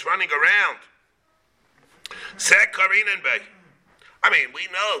 Now it's running around. Sek Karinen Bay. I mean, we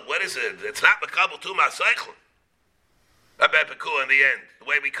know, what is it? It's not Makabal Tuma Cyclone. About Pekua in the end, the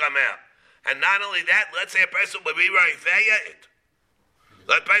way we come out. And not only that, let's say a person will be Raifeya it.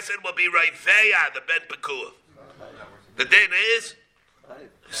 That person will be Raifeya, the Ben Pekua. The din is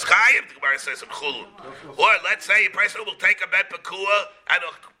Schayim, the Gemara says in Chulun. Or let's say a person will take a Ben Pekua and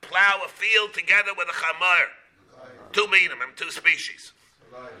will plow a field together with a Chamar. Two minimum, two species.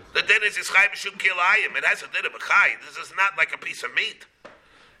 The din is Schayim Shum Kilayim. It has a din of a Chai. This is not like a piece of meat.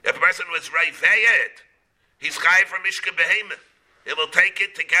 If a person was Raifeya it, he's Chayim from Mishka Behemoth. It will take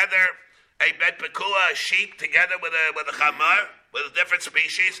it together, a bet pekua, a sheep, together with a chamar, with a different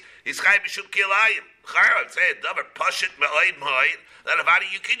species. He's chayim b'shum kilayim. Chayim, say a davar pashit me'oid me'oid. That avadi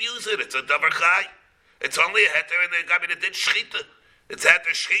you can use it. It's a davar chay. It's only a heter, and the gabi did shchita. It's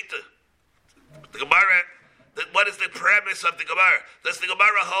heter shchita. The Gemara. What is the premise of the Gemara? Does the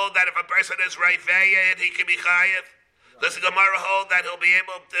Gemara hold that if a person is raifeya, he can be chayiv? Does the Gemara hold that he'll be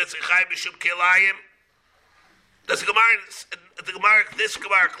able to chayim b'shum kilayim? Does the Gemara, this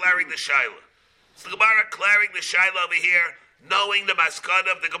Gemara clearing the Shaila? Is the Gemara clearing the Shaila over here, knowing the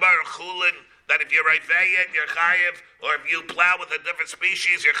maskana of the Gemara Chulin, that if you're Raifeya, you're Chayiv, or if you plow with a different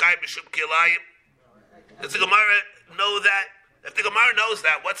species, you're Chayiv B'Shum Kilayim? Does the Gemara know that? If the Gemara knows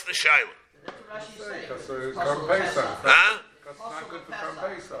that, what's the Shaila? Because it's Korban Pesach. Huh? Because it's not good for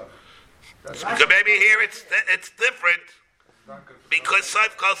Korban Pesach. So maybe here it's different, because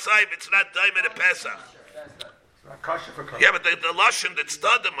Saif Kal Saif, it's not Daimon of Pesach. Yeah, but the lashon, the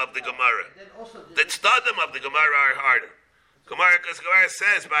tzadim of the Gemara, are harder. Because Gemara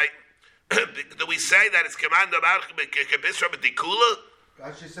says do we say that it's command of Kebisra B'Dikula?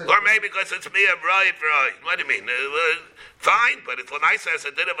 Or maybe because it's me of right. What do you mean? Fine, but it's Lamaisa as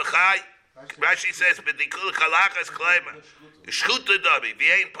a din of a chai. Rashi says B'Dikula Kalachas Klaima. Shchuta Dabi,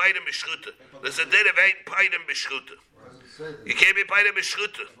 V'Ein Paidim B'Shchuta. There's a din of Ein Paidim B'Shchuta. You can't be Paidim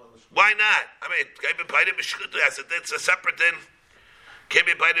B'Shchuta. Why not? I mean, can't be paid in b'shchuta. It's a separate thing. Can't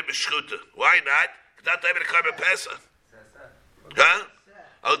be paid in b'shchuta. Why not? It's not time to come in Pesach. Huh?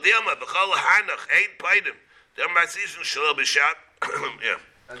 Oh, Dilma, b'chol hanach ain't paid him. Dilma season shalom b'shat. Yeah.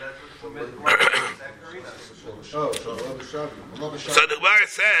 So the Gemara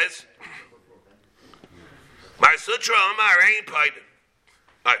says, Mar Sutra Omar ain't paid him.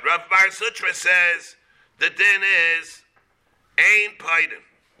 All right, Rav Mar Sutra says the din is ain't paid him.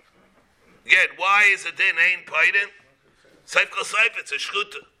 Again, why is the din ain't paidin? Saif kol saif, it's a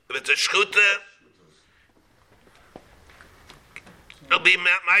shchuta. If it's a shchuta, it'll be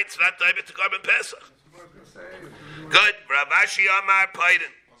mites not david to Korban Pesach. Good. Rav Ashi Amar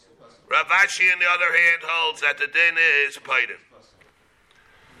paidin. Rav Ashi, on the other hand, holds that the din is paidin.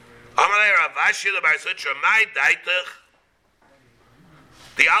 Amalei Rav Ashi lebar sutra mai daitach.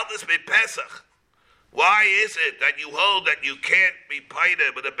 The aldus be Pesach. Why is it that you hold that you can't be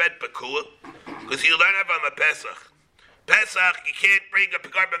paida with a bet pekua? Because you learn it from a Pesach. Pesach, you can't bring a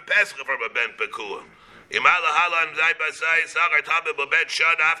Korban Pesach from a ben pekua. Imala halan zay basay sagar tabe bebed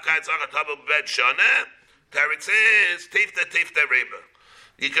shana afkat sagar tabe bebed shana. Teretz is tifta riba.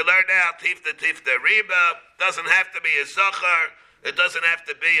 You can learn now tifta riba. Doesn't have to be a zachar. It doesn't have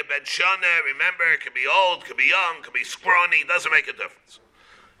to be a ben shana. Remember, it can be old, can be young, can be scrawny. Doesn't make a difference.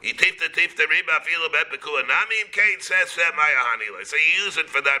 You tifta riba feel bet bekua nami kain says maya hanila. So you use it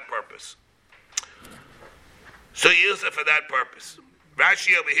for that purpose.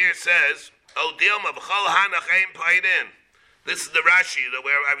 Rashi over here says, "O dilma b'chol hanach ein paidin." This is the Rashi that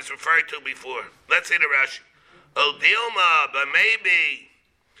where I was referring to before. Let's say the Rashi. O dilma, but maybe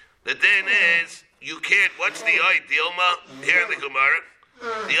the din is you can't. What's the dilma here in the Gemara?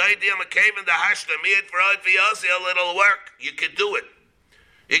 The dilma came in the hashta miyat for od v'yasi a little work. You could do it.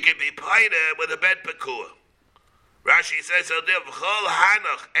 You could be paida with a bed pekua. Rashi says, "O dilma b'chol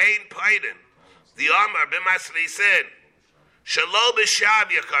hanach ein paidin." The Amar b'masli said, "Shalo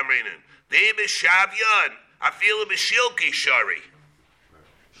b'shavya kamrinin." They b'shavyan. I feel a b'shilki shari.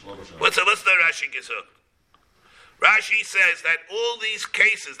 What's the Rashi Gesuk? Rashi says that all these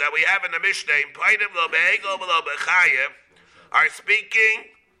cases that we have in the Mishnah in Paidim lo be'egel lo bechayev are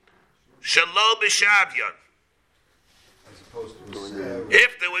speaking shalo b'shavyan. As opposed to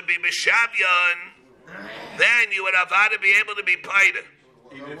If there would be b'shavyan, then you would have had to be able to be Paidim.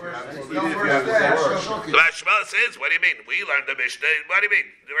 Even if you have the Lashma says, what do you mean? We learned the Mishnah. What do you mean?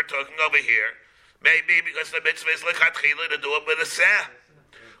 We're talking over here. Maybe because the mitzvah is lechatchila to do it with a seh.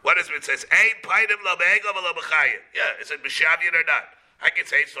 What does it says? Ein paidim lo be'egel lo b'chayim. Yeah, is it b'shavyan or not? I can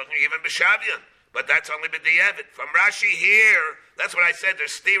say it's talking even b'shavyan, but that's only b'di'evid. From Rashi here, that's what I said.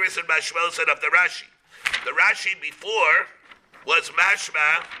 There's steers and mashmosid of the Rashi. The Rashi before was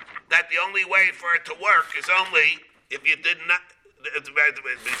mashma that the only way for it to work is only if you did not.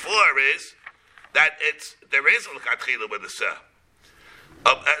 Before is that there is a l'chatchila with the seh.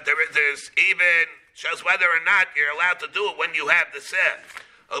 There's even shows whether or not you're allowed to do it when you have the seh.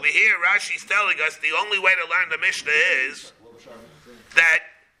 Over here, Rashi's telling us the only way to learn the Mishnah is that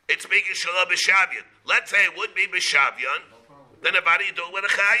it's speaking shalom b'shavyan. Let's say it would be b'shavyan, then how do you do it with a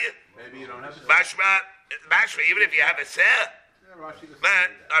chayah? Maybe you don't have to. Mashma, even if you have a seh. Man,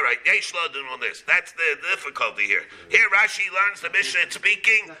 all right, yesh lodun on this. That's the difficulty here. Here Rashi learns the Mishnah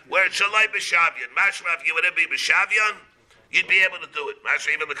speaking where it's shalai b'shavyan. Mashma, if you would be b'shavyan, you'd be able to do it.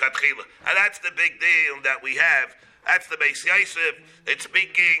 Mashma, even the katchila. And that's the big deal that we have. That's the Beis Yosef. It's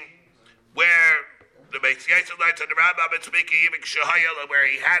speaking where the Beis Yosef learns, and the Rambam it's speaking even Shahayel, where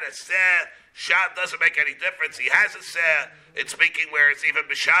he had a seh. Shav doesn't make any difference. He has a seh. It's speaking where it's even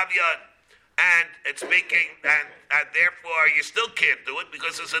b'shavyan. And it's speaking, and therefore you still can't do it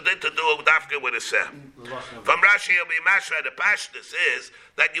because it's a din to do it with Afka with a seh. From Rashi, it'll be mashra. The pashtus is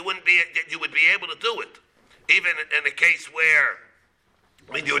that you would be able to do it, even in a case where,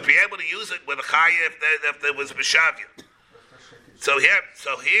 you would be able to use it with a chaya if there was b'shavya. So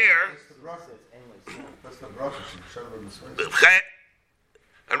here.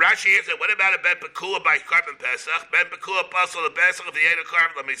 And Rashi said, what about a ben pekua by carbon pesach? Ben pekua pasal the pesach of the eda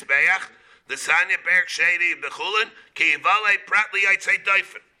carbon lemizbeach. The Sanya Berg Shady Bechulin, Ki Vale Pratli Yitzay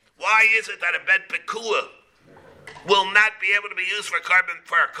Daifen. Why is it that a bed pekua will not be able to be used for a carbon?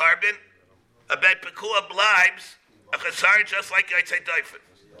 A bed pekua blibes a chasar just like Yitzay Daifen.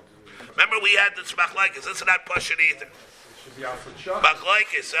 Remember we had this machlaikis. This is not Pashut either.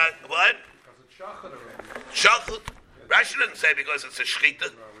 Machlaikis, what? Shachut. Rashi doesn't say because it's a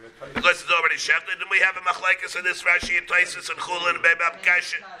shchita. Because it's already shechted. Then we have a machlaikis in this Rashi and Taisus and Chulin and Bebab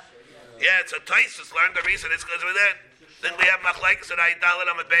Kasha. Yeah, it's a Taisus. Learn the reason it's because of that. Then we have machlaikas and Ayidalit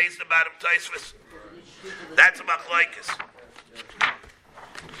on the base, the bottom Taisus. That's a machlaikas.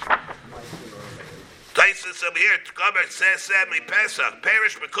 Taisus over here, Tkaber says Sami Pesach,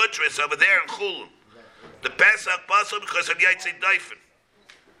 Perish Mekutris over there in Chulun. The Pesach possible because of Yitzay Daifen.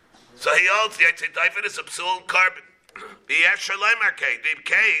 So he holds the Yitzay Daifen is a psul carbon. The Yeshalem Arkei, Dib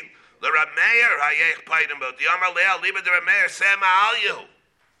Kain, the Rameir Hayech Paidim, but the Amar Leal, Liba the Rameir, Sema Al Yehu.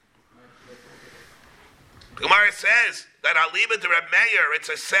 The Gemara says that Aliba de Reb Meir, it's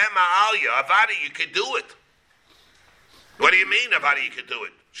a Sema Alya. Avadi, you could do it. What do you mean, Avadi, you could do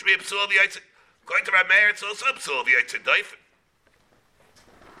it? Should be a Psul of Yitzhak. According to Reb Meir, it's also a Psul of Yitzhak Daifen.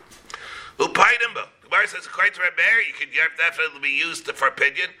 Upaidimba. The Gemara says, according to Reb Meir, you could definitely be used for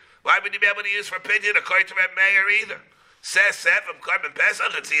pidyon. Why would you be able to use for pidyon according to Reb Meir either? Says Sefam Carbon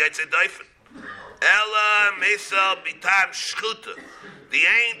Pesach, it's Yitzhak Daifen. Ella Mesal Bitam Shchuta. The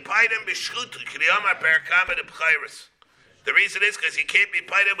ain't paidim b'shchuta kriyama perakama de bechoros. The reason is because you can't be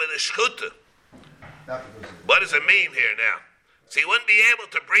paidim with a shchuta. What does it mean here now? So you wouldn't be able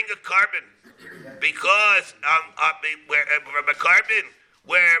to bring a carbon because from a carbon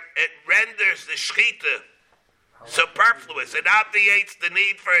where it renders the shechita superfluous. It obviates the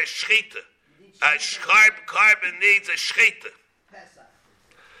need for a shechita. A carbon needs a shechita.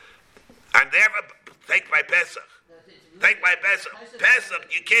 And therefore, take my Pesach. Take my Pesach.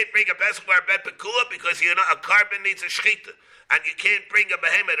 Pesach, you can't bring a Pesach or a bet pekua because a carbon needs a shechita. And you can't bring a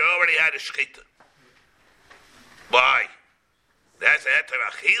behemoth that already had a shechita. Why? That's a heter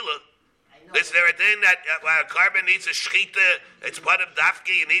achila. Is there a thing that a carbon needs a shechita? It's part of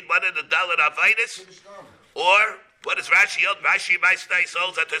dafki. You need one of the dalet avaitis. Or what is Rashi hold? Rashi Maistai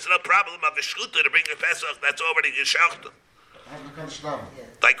holds that there's no problem of a shchuta to bring a Pesach that's already geshachta.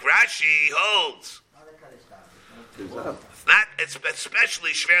 Like Rashi holds. It's not. It's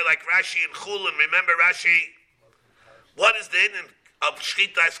especially shver like Rashi and Chulin. Remember Rashi. What is the end of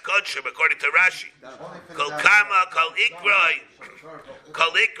shchitas kodshim according to Rashi? Kol kama, kol ikrai,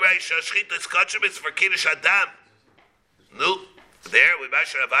 shchitas kodshim is for kiddush adam. No, there with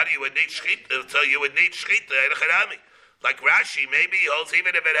Masha Avadi you would need shchita, so you would need shchita and like Rashi, maybe he holds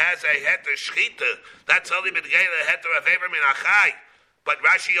even if it has a heter shchita, that's only been gained a heter of ever min achai. But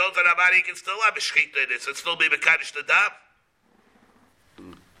Rashi holds that Avadi can still have a shchita in this and still be mekadosh the dam.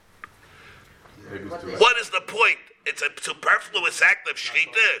 What is the point? It's a superfluous act of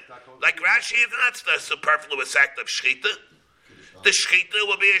shechita. Like Rashi is not the superfluous act of shechita. The shechita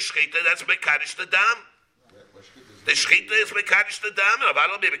will be a shechita that's mekadosh the dam. The shechita is mekadosh the dam. If I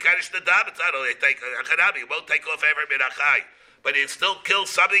don't be mekadosh the dam, it's not only take a you won't take off ever min achai, but it still kills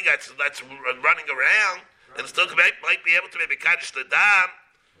something that's running around, and still might be able to be mekadosh the dam.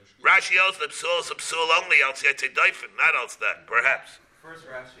 Rashi else the psul only else yet a doifen, not else that perhaps. First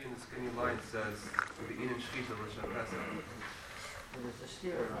Rashi in the skinny line says the eating shechita l'shem pesach. There's a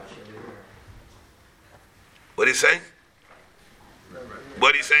steer in Rashi. What are you saying?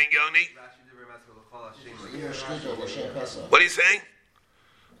 What are you saying, Yoni? What are you saying?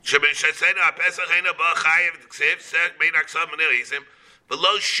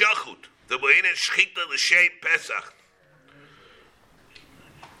 Below shachut, the way in shechita l'shem pesach.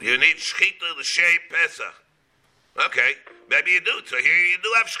 You need shechita l'shem pesach. Okay, maybe you do. So here you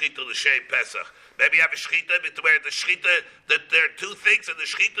do have shechita l'shem pesach. Maybe you have a shechita where the shechita, that there are two things in the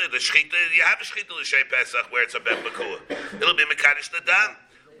shechita. The shechita, you have a shechita l'shem pesach where it's a ben bekua. It'll be mekadosh the dam.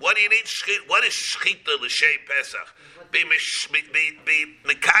 What do you need? What is shechita l'shem pesach? Be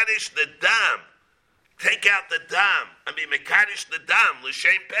mekadosh the dam. Take out the dam and be mekadosh the dam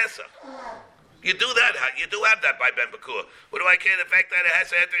l'shem pesach. You do that. You do have that by Ben Bekua. What do I care? The fact that it has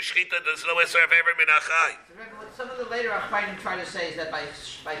to enter shechita, there's no eser of ever min achai. What some of the later Achronim try to say is that by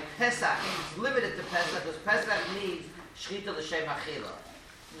Pesach, it's limited to Pesach because Pesach needs shechita l'shem achila.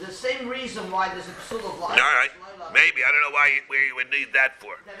 The same reason why there's a psul of life. All right, maybe I don't know where you would need that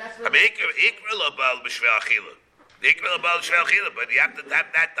for. I mean, ikra l'bal b'shvei achila. Ikra l'bal b'shvei achila, but you have to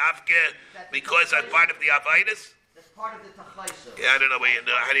have that dafke because that's part of the avodas. Part of the tachaisa. Yeah, I don't know where you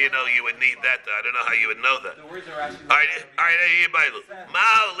know. How do you know you would need that? I don't know how you would know that. The words are actually. All right,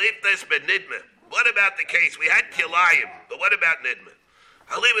 Ma'al liftas benidme. What about the case? We had kilayim, but what about nidme?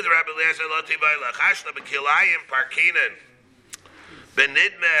 I'll leave with Rabbi Eliezer Loti Baila. Hashta bekilayim parkinan.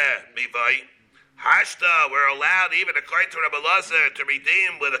 Benidme mivai. Hashta, we're allowed, even according to Rabbi Eliezer, to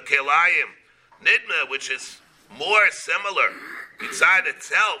redeem with a kilayim. Nidme, which is more similar inside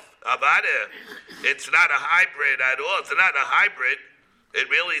itself. Avada, it's not a hybrid at all. It's not a hybrid. It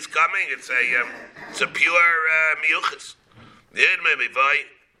really is coming. It's a pure miyuchas.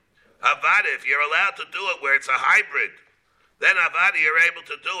 Avada, if you're allowed to do it where it's a hybrid, then avada you're able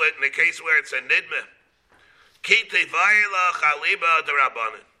to do it in the case where it's a nidme. Kiti vayla chaliba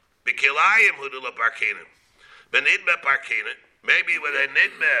derabanan. Bekilayim hudula parkinim. Benidme parkinim. Maybe with a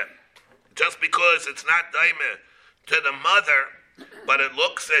nidme, just because it's not daime to the mother. But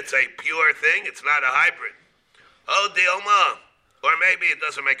it's a pure thing, it's not a hybrid. Oh, Dilma. Or maybe it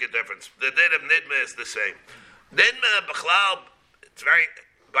doesn't make a difference. The din of Nidma is the same. Nidma, Bechlal, it's very,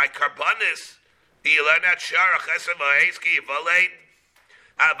 by Karbonis, you learn that Shara Chesed V'Heiski V'Alein.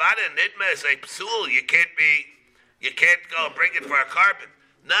 Avada Nidma is a psul, you can't go bring it for a carbon.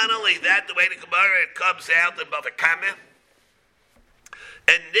 Not only that, the way the Gemara, it comes out above a kameh.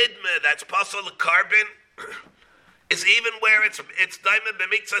 And Nidma, that's possible carbon, is even where it's daima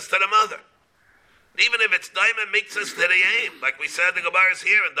b'mitzvahs to the mother. Even if it's daima mitzvahs to the aim, like we said, the Gemara is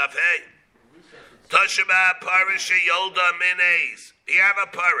here in Daf Hey. Toshaba para sheyolda mineis. You have a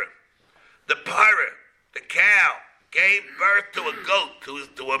para. The para, the cow, gave birth to a goat,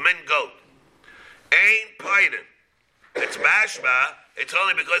 to a min goat. Ain paiden. It's mashma. It's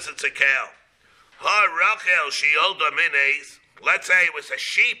only because it's a cow. Ha rachel sheyolda mineis. Let's say it was a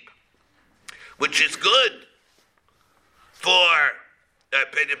sheep, which is good for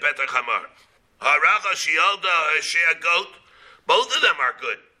Pidyon Petach Hamar. Haracha Shiolda Shea Goat. Both of them are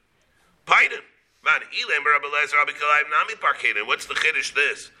good. Paidim. Man, Elam Rabbi Lezer Rabbi Kalayim Nami Parkedim. What's the Kiddush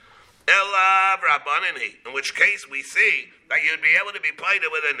this? Elav Rabbanani. In which case we see that you'd be able to be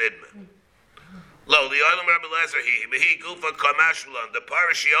paidim with a nidman. Lo, the Olam Rabbi Lezer he Gufa Kamashulon. The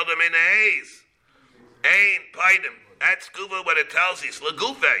Parish Shiolda Minays. Ain paidim. That's Gufa what it tells us.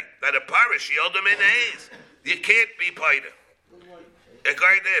 Lagufe. That a Parish Shiolda Minays. You can't be paidim. A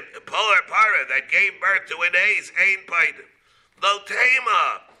polar para that gave birth to an ace ain't paidim. Lo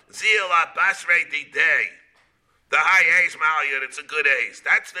tema zil basre di day. The high ace maliyut, it's a good ace.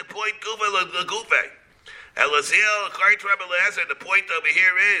 That's the point. Gufa lagufe. Elazil according to Rabbi Lezer, the point over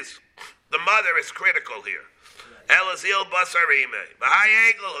here is the mother is critical here. Elazil basarime. The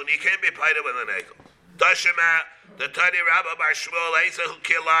high egel, and you can't be paidim with an egel. Dashima the Tani Rabbi Bar Shmuel Eza who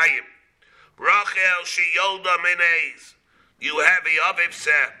kilayim. Rachel she yolda minays. You have the Aviv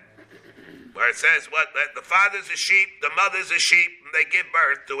Seh, where it says what the father's a sheep, the mother's a sheep, and they give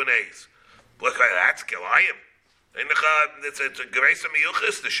birth to an ace. Look, that's kilayim. It's a grace of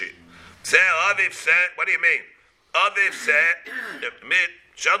miyuchis, the sheep. Seh Aviv Seh. What do you mean? Aviv Seh mid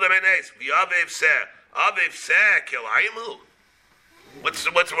shalom and ace. The Aviv Seh kilayim. What's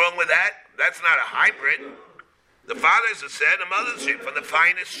wrong with that? That's not a hybrid. The father's a Seh, the mother's a sheep, from the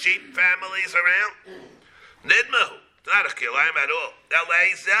finest sheep families around. Nidmahu. It's not a kilayim at all.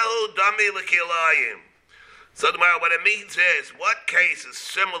 So what it means is, what case is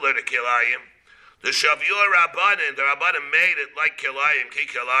similar to kilayim? The Shavur Rabbanim, the Rabbanim made it like kilayim, ki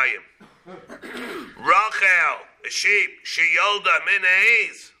kilayim. Rachel, a sheep, she yolda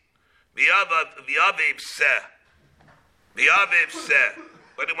minays, v'aviv seh. V'aviv seh.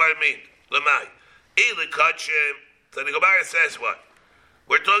 What do I mean? Lamai. Ilikachim. So the Gemara says what?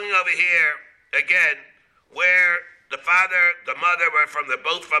 We're talking over here, again, where the father, the mother were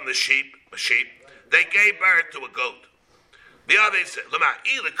both from the sheep. They gave birth to a goat.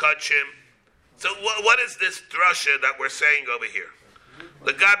 So what is this drasha that we're saying over here?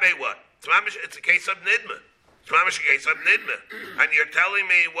 The gabe what? It's a case of nidma. It's a case of nidma. And you're telling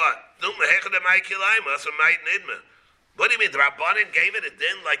me what? What do you mean? The Rabbanim gave it a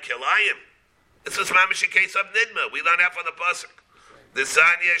din like kilayim. It's a case of nidma. We learn that from the pasuk. The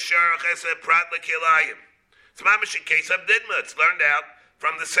sanya sharach esed prat lekilayim. It's mamish in case of nidma. It's learned out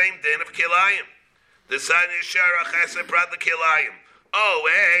from the same din of kilayim. The son is sharach esed prat lekilayim. Oh,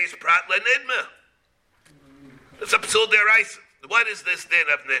 is prat lenidma. It's a psul deraisa. What is this din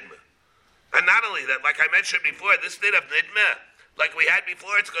of nidma? And not only that, like I mentioned before, this din of nidma, like we had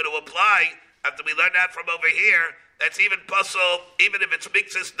before, it's going to apply after we learned that from over here. That's even puzzle, even if it's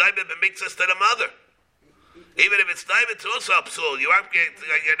mixes daimim and mixes to the mother. Even if it's daimim, it's also a psul. You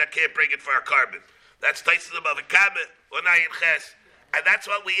can't bring it for a carbon. That's Taisus above a Kabbat or Nayin Ches. And that's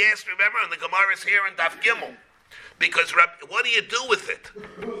what we asked, remember, in the Gemara is here in Daf Gimel. Because what do you do with it?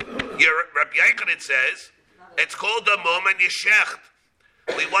 Rabbi Yochanan says, it's called a mum and yeshecht.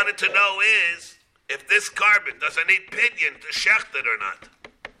 We wanted to know is, if this carbon doesn't need pidyon to shecht it or not.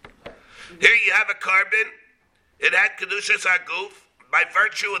 Here you have a carbon, it had Kedushas Haguf, by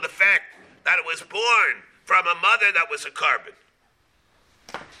virtue of the fact that it was born from a mother that was a carbon.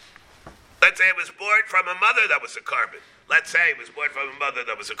 Let's say it was born from a mother that was a carbon. Let's say it was born from a mother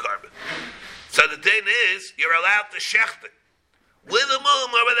that was a carbon. So the din is, you're allowed to shecht it. With a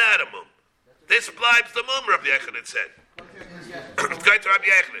mum or without a mum. This blibes the mum, Rabbi Yochanan said. It's going to Rabbi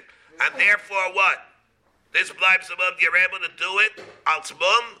Yochanan. And therefore what? This blibes the mum, you're able to do it, als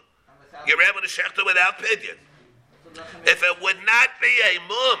mum, you're able to shecht it without pidyon. If it would not be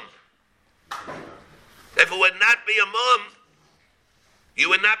a mum, you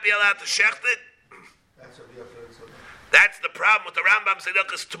would not be allowed to shecht it. That's the problem with the Rambam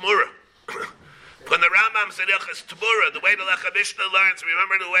Zedilchas Tamura. When the Rambam Zedilchas Tamura, the way the Lechem Mishnah learns,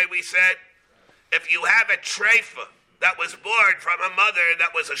 remember the way we said, if you have a treifa that was born from a mother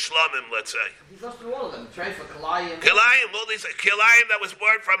that was a shlomim, let's say. He's lost through all of them. Treifa, kilayim. All these kilayim that was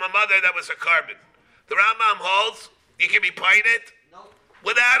born from a mother that was a carbon. The Rambam holds you can be painted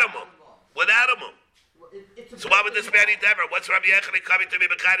without a mum. So why would this be any different? What's Rabbi Yochanan coming to be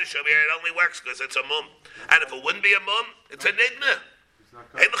Bechoros over here? It only works because it's a mum. And if it wouldn't be a mum, it's a nidma.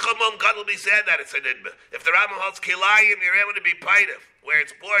 Ein l'chol mum, God will be said that it's a nidma. If the Rambam holds kilayim, you're able to be painted, where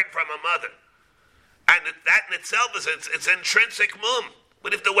it's born from a mother. And that in itself is it's intrinsic mum.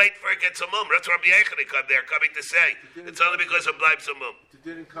 But if the wait for it gets a mum, that's Rabbi Yochanan coming to say. It's only because it blibes a mum. It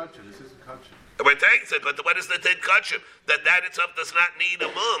didn't kachim. This isn't kachim. We're taking it, but what is the din kachim? That itself does not need a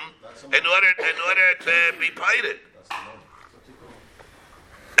mum in order to be painted.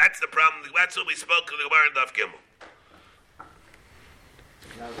 That's the problem. That's what we spoke to the Gemara in Daf Gimel.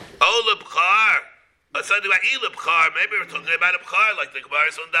 Oh, lebchar. Let's not do about lebchar. Maybe we're talking about a bchar, like the Gemara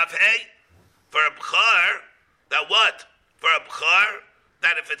is on Daf Hey. For a bchar, that what? For a bchar,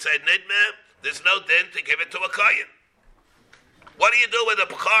 that if it's a nidmeh, there's no din to give it to a kohen. What do you do with a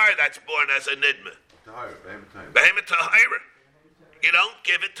bchar that's born as a nidmeh? Behemoth tahira. You don't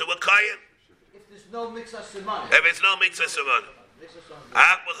give it to a kohen. If there's no mixas simanim. If it's no mixas simanim.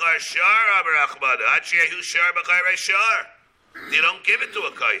 Ach b'char shar abarachmada. Achiyahu shar b'char shar. You don't give it to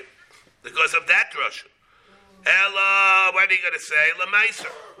a kohen because of that drasha. Ella, what are you going to say?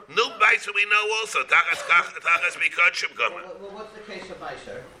 Lemaiser. New meiser we know also. Tachas bikochim gomer. Well, what's the case of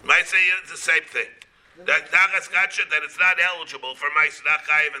meiser? Meiser is the same thing. That tachas kachim, that it's not eligible for meiser, not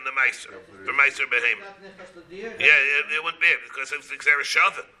chayiv in the meiser. For meiser behemoth. Yeah, it wouldn't be because it's xera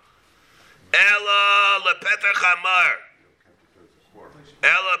shavin. Ella lepeter chamar.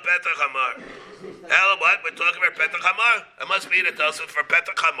 Ella peter chamar. Ella what? We're talking about peter chamar. It must be that also for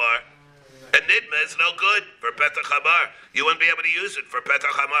peter chamar. And nidma is no good for petach hamar. You wouldn't be able to use it for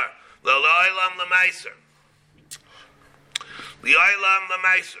petach hamar. L'oilam l'meiser. L'oilam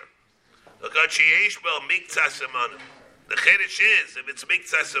l'meiser. Look at sheyesh bo miktzas amanim. The chiddush is if it's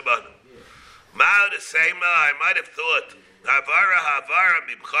miktzas amanim. Mao the same. I might have thought havara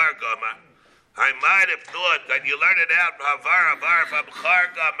b'bchar gamar. I might have thought that you learn it out havara from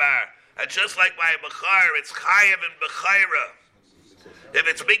b'char gamar. And just like by b'char, it's chayav and b'chayra. If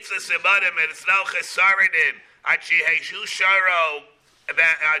it's mitzvah simanim and it's no chesaridin, achi heishu sharo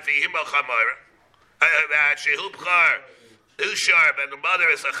about v'himel chamar, shehu b'char, ushar, and the mother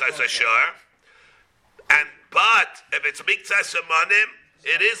is a chesashar. And but if it's mitzvah simanim,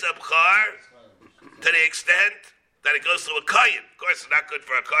 it is a b'char to the extent that it goes to a kayin. Of course, it's not good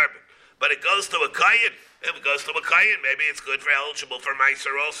for a carbon, but it goes to a kayin. If it goes to a kayin, maybe it's good for eligible for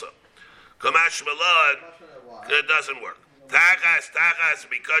meiser also. Kamash malad, it doesn't work. Tachas,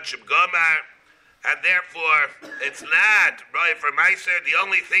 bikochim gomar, and therefore it's not right for meiser. The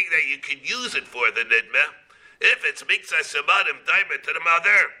only thing that you can use it for the nidmeh, if it's mitzvah simanim daimer to the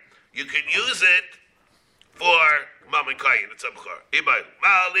mother, you can use it for mom and kayin. It's a b'char.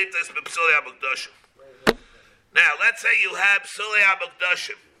 Now let's say you have psulei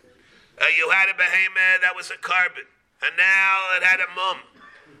abukdashim. You had a behemoth that was a carbon, and now it had a mum.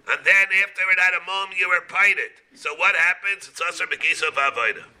 And then after it had a mum, you were pited. So what happens? It's also begisa of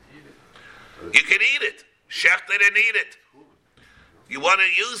avodah. You can eat it. Shecht it and eat it. You want to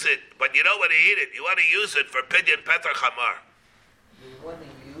use it, but you don't want to eat it. You want to use it for pidyon petar chamar.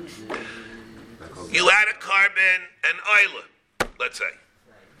 You had a carbon, an isla, let's say.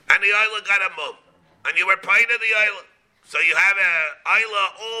 And the isla got a mum. And you were pited the isla. So you have a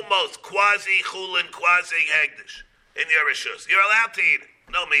isla almost quasi-chulin, quasi-hegdish in your rishus. You're allowed to eat it.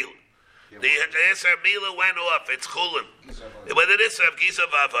 No mila. The Isser mila went off. It's chulin. With the Isser of Giza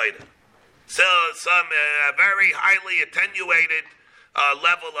Vavaida. So some very highly attenuated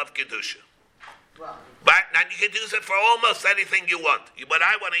level of kedusha. But now you can use it for almost anything you want. What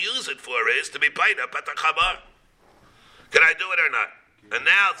I want to use it for is to be paid up at the chabar. Can I do it or not? And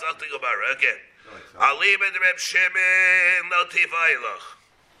now it's something about it again. Alibed Reb Shimon lo tivaylach.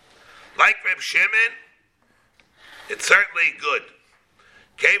 Like Reb Shimon, it's certainly good.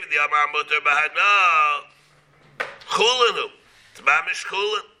 Came the Amar Mutter Bahana Chulinu. It's Mamish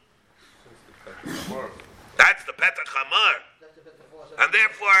Chulin. That's the Petach Hamar. And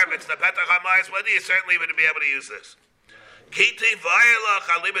therefore, if it's the Petach Hamar, well, you certainly would be able to use this. Kiti Vayalach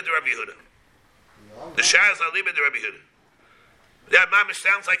Alibed Rabbi Yehuda. The Shah is Alibed Rabbi Yehuda. Yeah, Mamish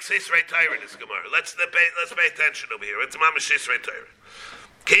sounds like Sisrei Torah in this Gemara. Let's pay attention over here. It's Mamish Sisrei Torah.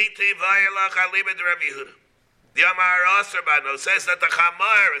 Kiti Vayalach Alibed Rabbi Yehuda. The Amar Aser Bahana says that the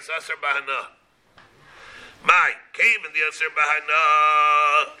Chamar is Aser Bahana. My, came in the Aser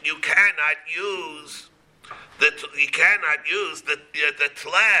Bahana, you cannot use the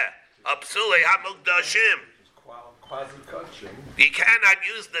tleh of Psulei HaMukdashim. You cannot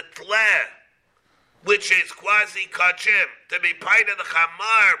use the tleh, which is quasi-kachim, to be part of the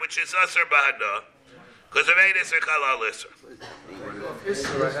Chamar, which is Aser Bahana, because of Eid Iser Chalal Iser.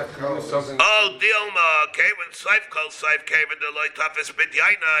 Oh, Dilma came when Saif Kol Saif came in the Loi Tafis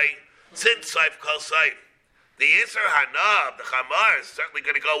B'Yainai, since Saif Kol Saif. The Iser Hanav, the Chamar, is certainly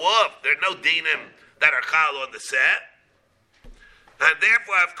going to go off. There are no dinim that are chal on the set. And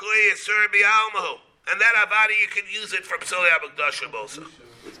therefore, Avkui is Sur B'Almahu. And that Avadi, you can use it for P'soli Abukdashim also.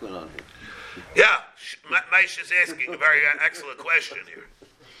 What's going on Yeah, here? Maish is asking a very excellent question here.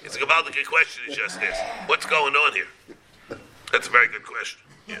 It's a Gavaldic question he just asked. What's going on here? That's a very good question.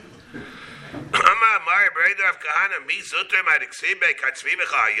 Yeah.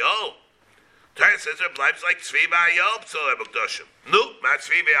 Torah says it bleibt like tzvi v'ayol p'sulei b'kdoshim. No, not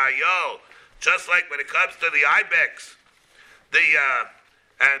tzvi v'ayol. Just like when it comes to the ibex, it's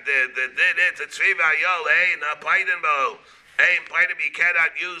a tzvi v'ayol, ein paiden bo, ein paiden you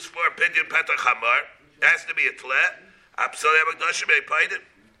cannot use for pidyon petach hamar. It has to be a tleh. P'sulei b'kdoshim ein paiden.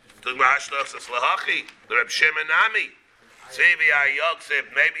 The Rashloch says lahachi. The Reb Shimon Nami. Tzvi v'ayol said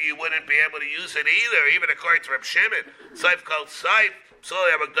maybe you wouldn't be able to use it either, even according to Reb Shimon. Seif called seif.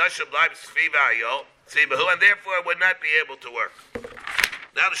 P'sulei b'kdoshim bleibt tzvi v'ayol. And therefore it would not be able to work.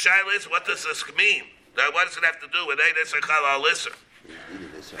 Now the shaila is, what does this mean? Now what does it have to do with Ein Isser Chal Al Isser?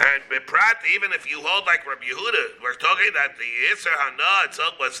 And Beprat, even if you hold like Rabbi Yehuda, we're talking that the Isser Hana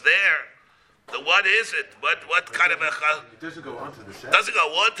itself was there. So what is it? What kind of a chal? It doesn't go on to the set. Doesn't go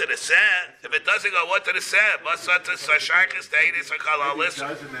on to the set. If it doesn't go on to the set, what's that to Sashaychis to Ein Isser Chal Al Isser? It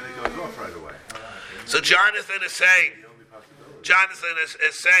does, and then it goes off right away. So Jonathan is saying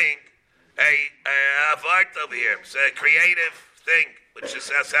a vart over here. It's a creative thing, which is,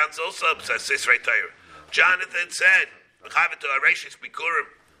 sounds also Sisrei Torah. Jonathan said, Jonathan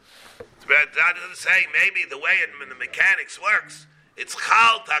is saying maybe the way the mechanics works, it's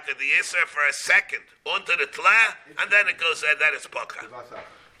chal taka the iser for a second onto the tla, and then it goes and then it's poka.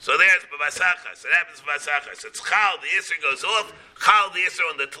 So there's b'vasachas. It happens b'vasachas. It's chal, the iser goes off, chal the iser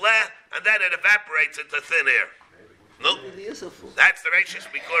on the tla, and then it evaporates into thin air. No, that's the Reishis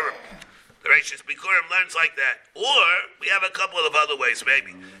Bikurim. The Reishis Bikurim learns like that. Or we have a couple of other ways,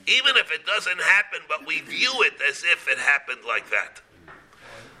 maybe. Even if it doesn't happen, but we view it as if it happened like that.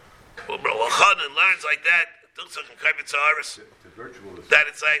 Well, Chanan learns like that. That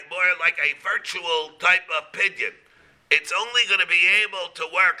it's like more like a virtual type of pidyon. It's only going to be able to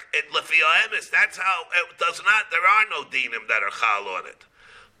work at Lefiya Emes. That's how it does not. There are no dinim that are chal on it,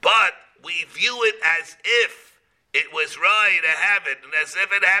 but we view it as if it was right to have it, and as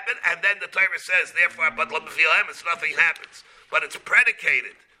if it happened, and then the Torah says, therefore, but nothing happens. But it's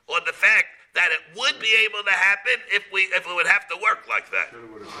predicated on the fact that it would be able to happen if it would have to work like that.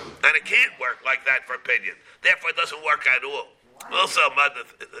 And it can't work like that for opinion. Therefore, it doesn't work at all. Also,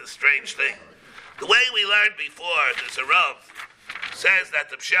 a strange thing. The way we learned before, there's a Rav, says that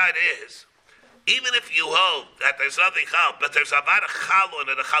the pshat is, even if you hold that there's nothing chal, but there's a lot of chal on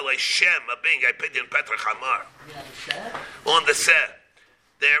it, a chal Shem, a being a pidyon petra chamar. On the set.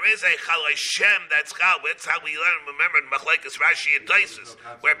 There is a chal Shem that's chal. That's how we learn, remember, in Machlekes Rashi and Taisus,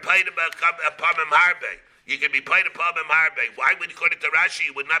 where paid about Pamim Harbe. You can be paid a Pamim Harbe. Why would, according to Rashi,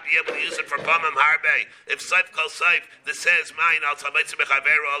 you would not be able to use it for Pamim Harbe? If Saif Kol Saif, this says, mine, al Sabaytz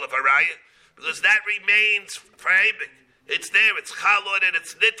Mechaveru al Haraya, because that remains for Hebik. It's there, it's chalon, and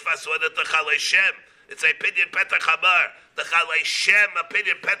it's nitfas on it, the chalei shem. It's a pidyon petach hamar. The chalei shem, a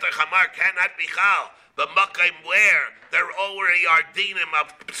pidyon petach hamar, cannot be chal. But makayim where there already are dinim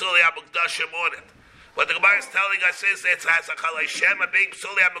of p'sulei hamukdashim on it. What the Gemara is telling us is that it has a chalei shem, a being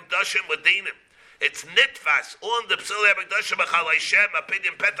p'sulei hamukdashim with dinim. It's nitfas on the p'sulei hamukdashim, a chalei shem, a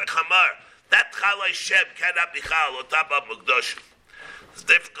pidyon petach hamar. That chalei shem cannot be chal on top of mukdashim. It's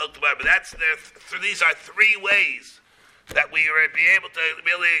difficult to learn, but that's there. These are three ways that we will be able to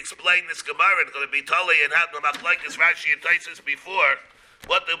really explain this Gemara. It's going to be totally and have the Machlekes Rashi and Taisus before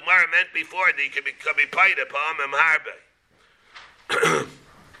what the Gemara meant before. That you can be paid upon Pamim Harbe.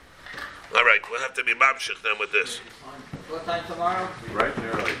 All right, we'll have to be mamshich then with this. What time tomorrow? Right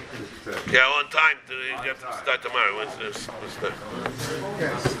there, like, Yeah, on time. You have to start tomorrow. What's this?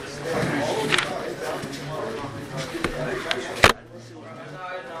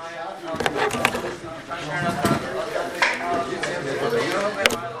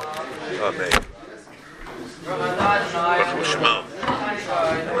 Amen. Baruch Shmo.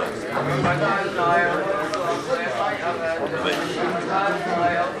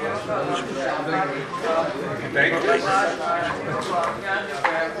 Thank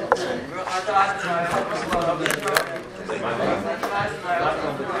you.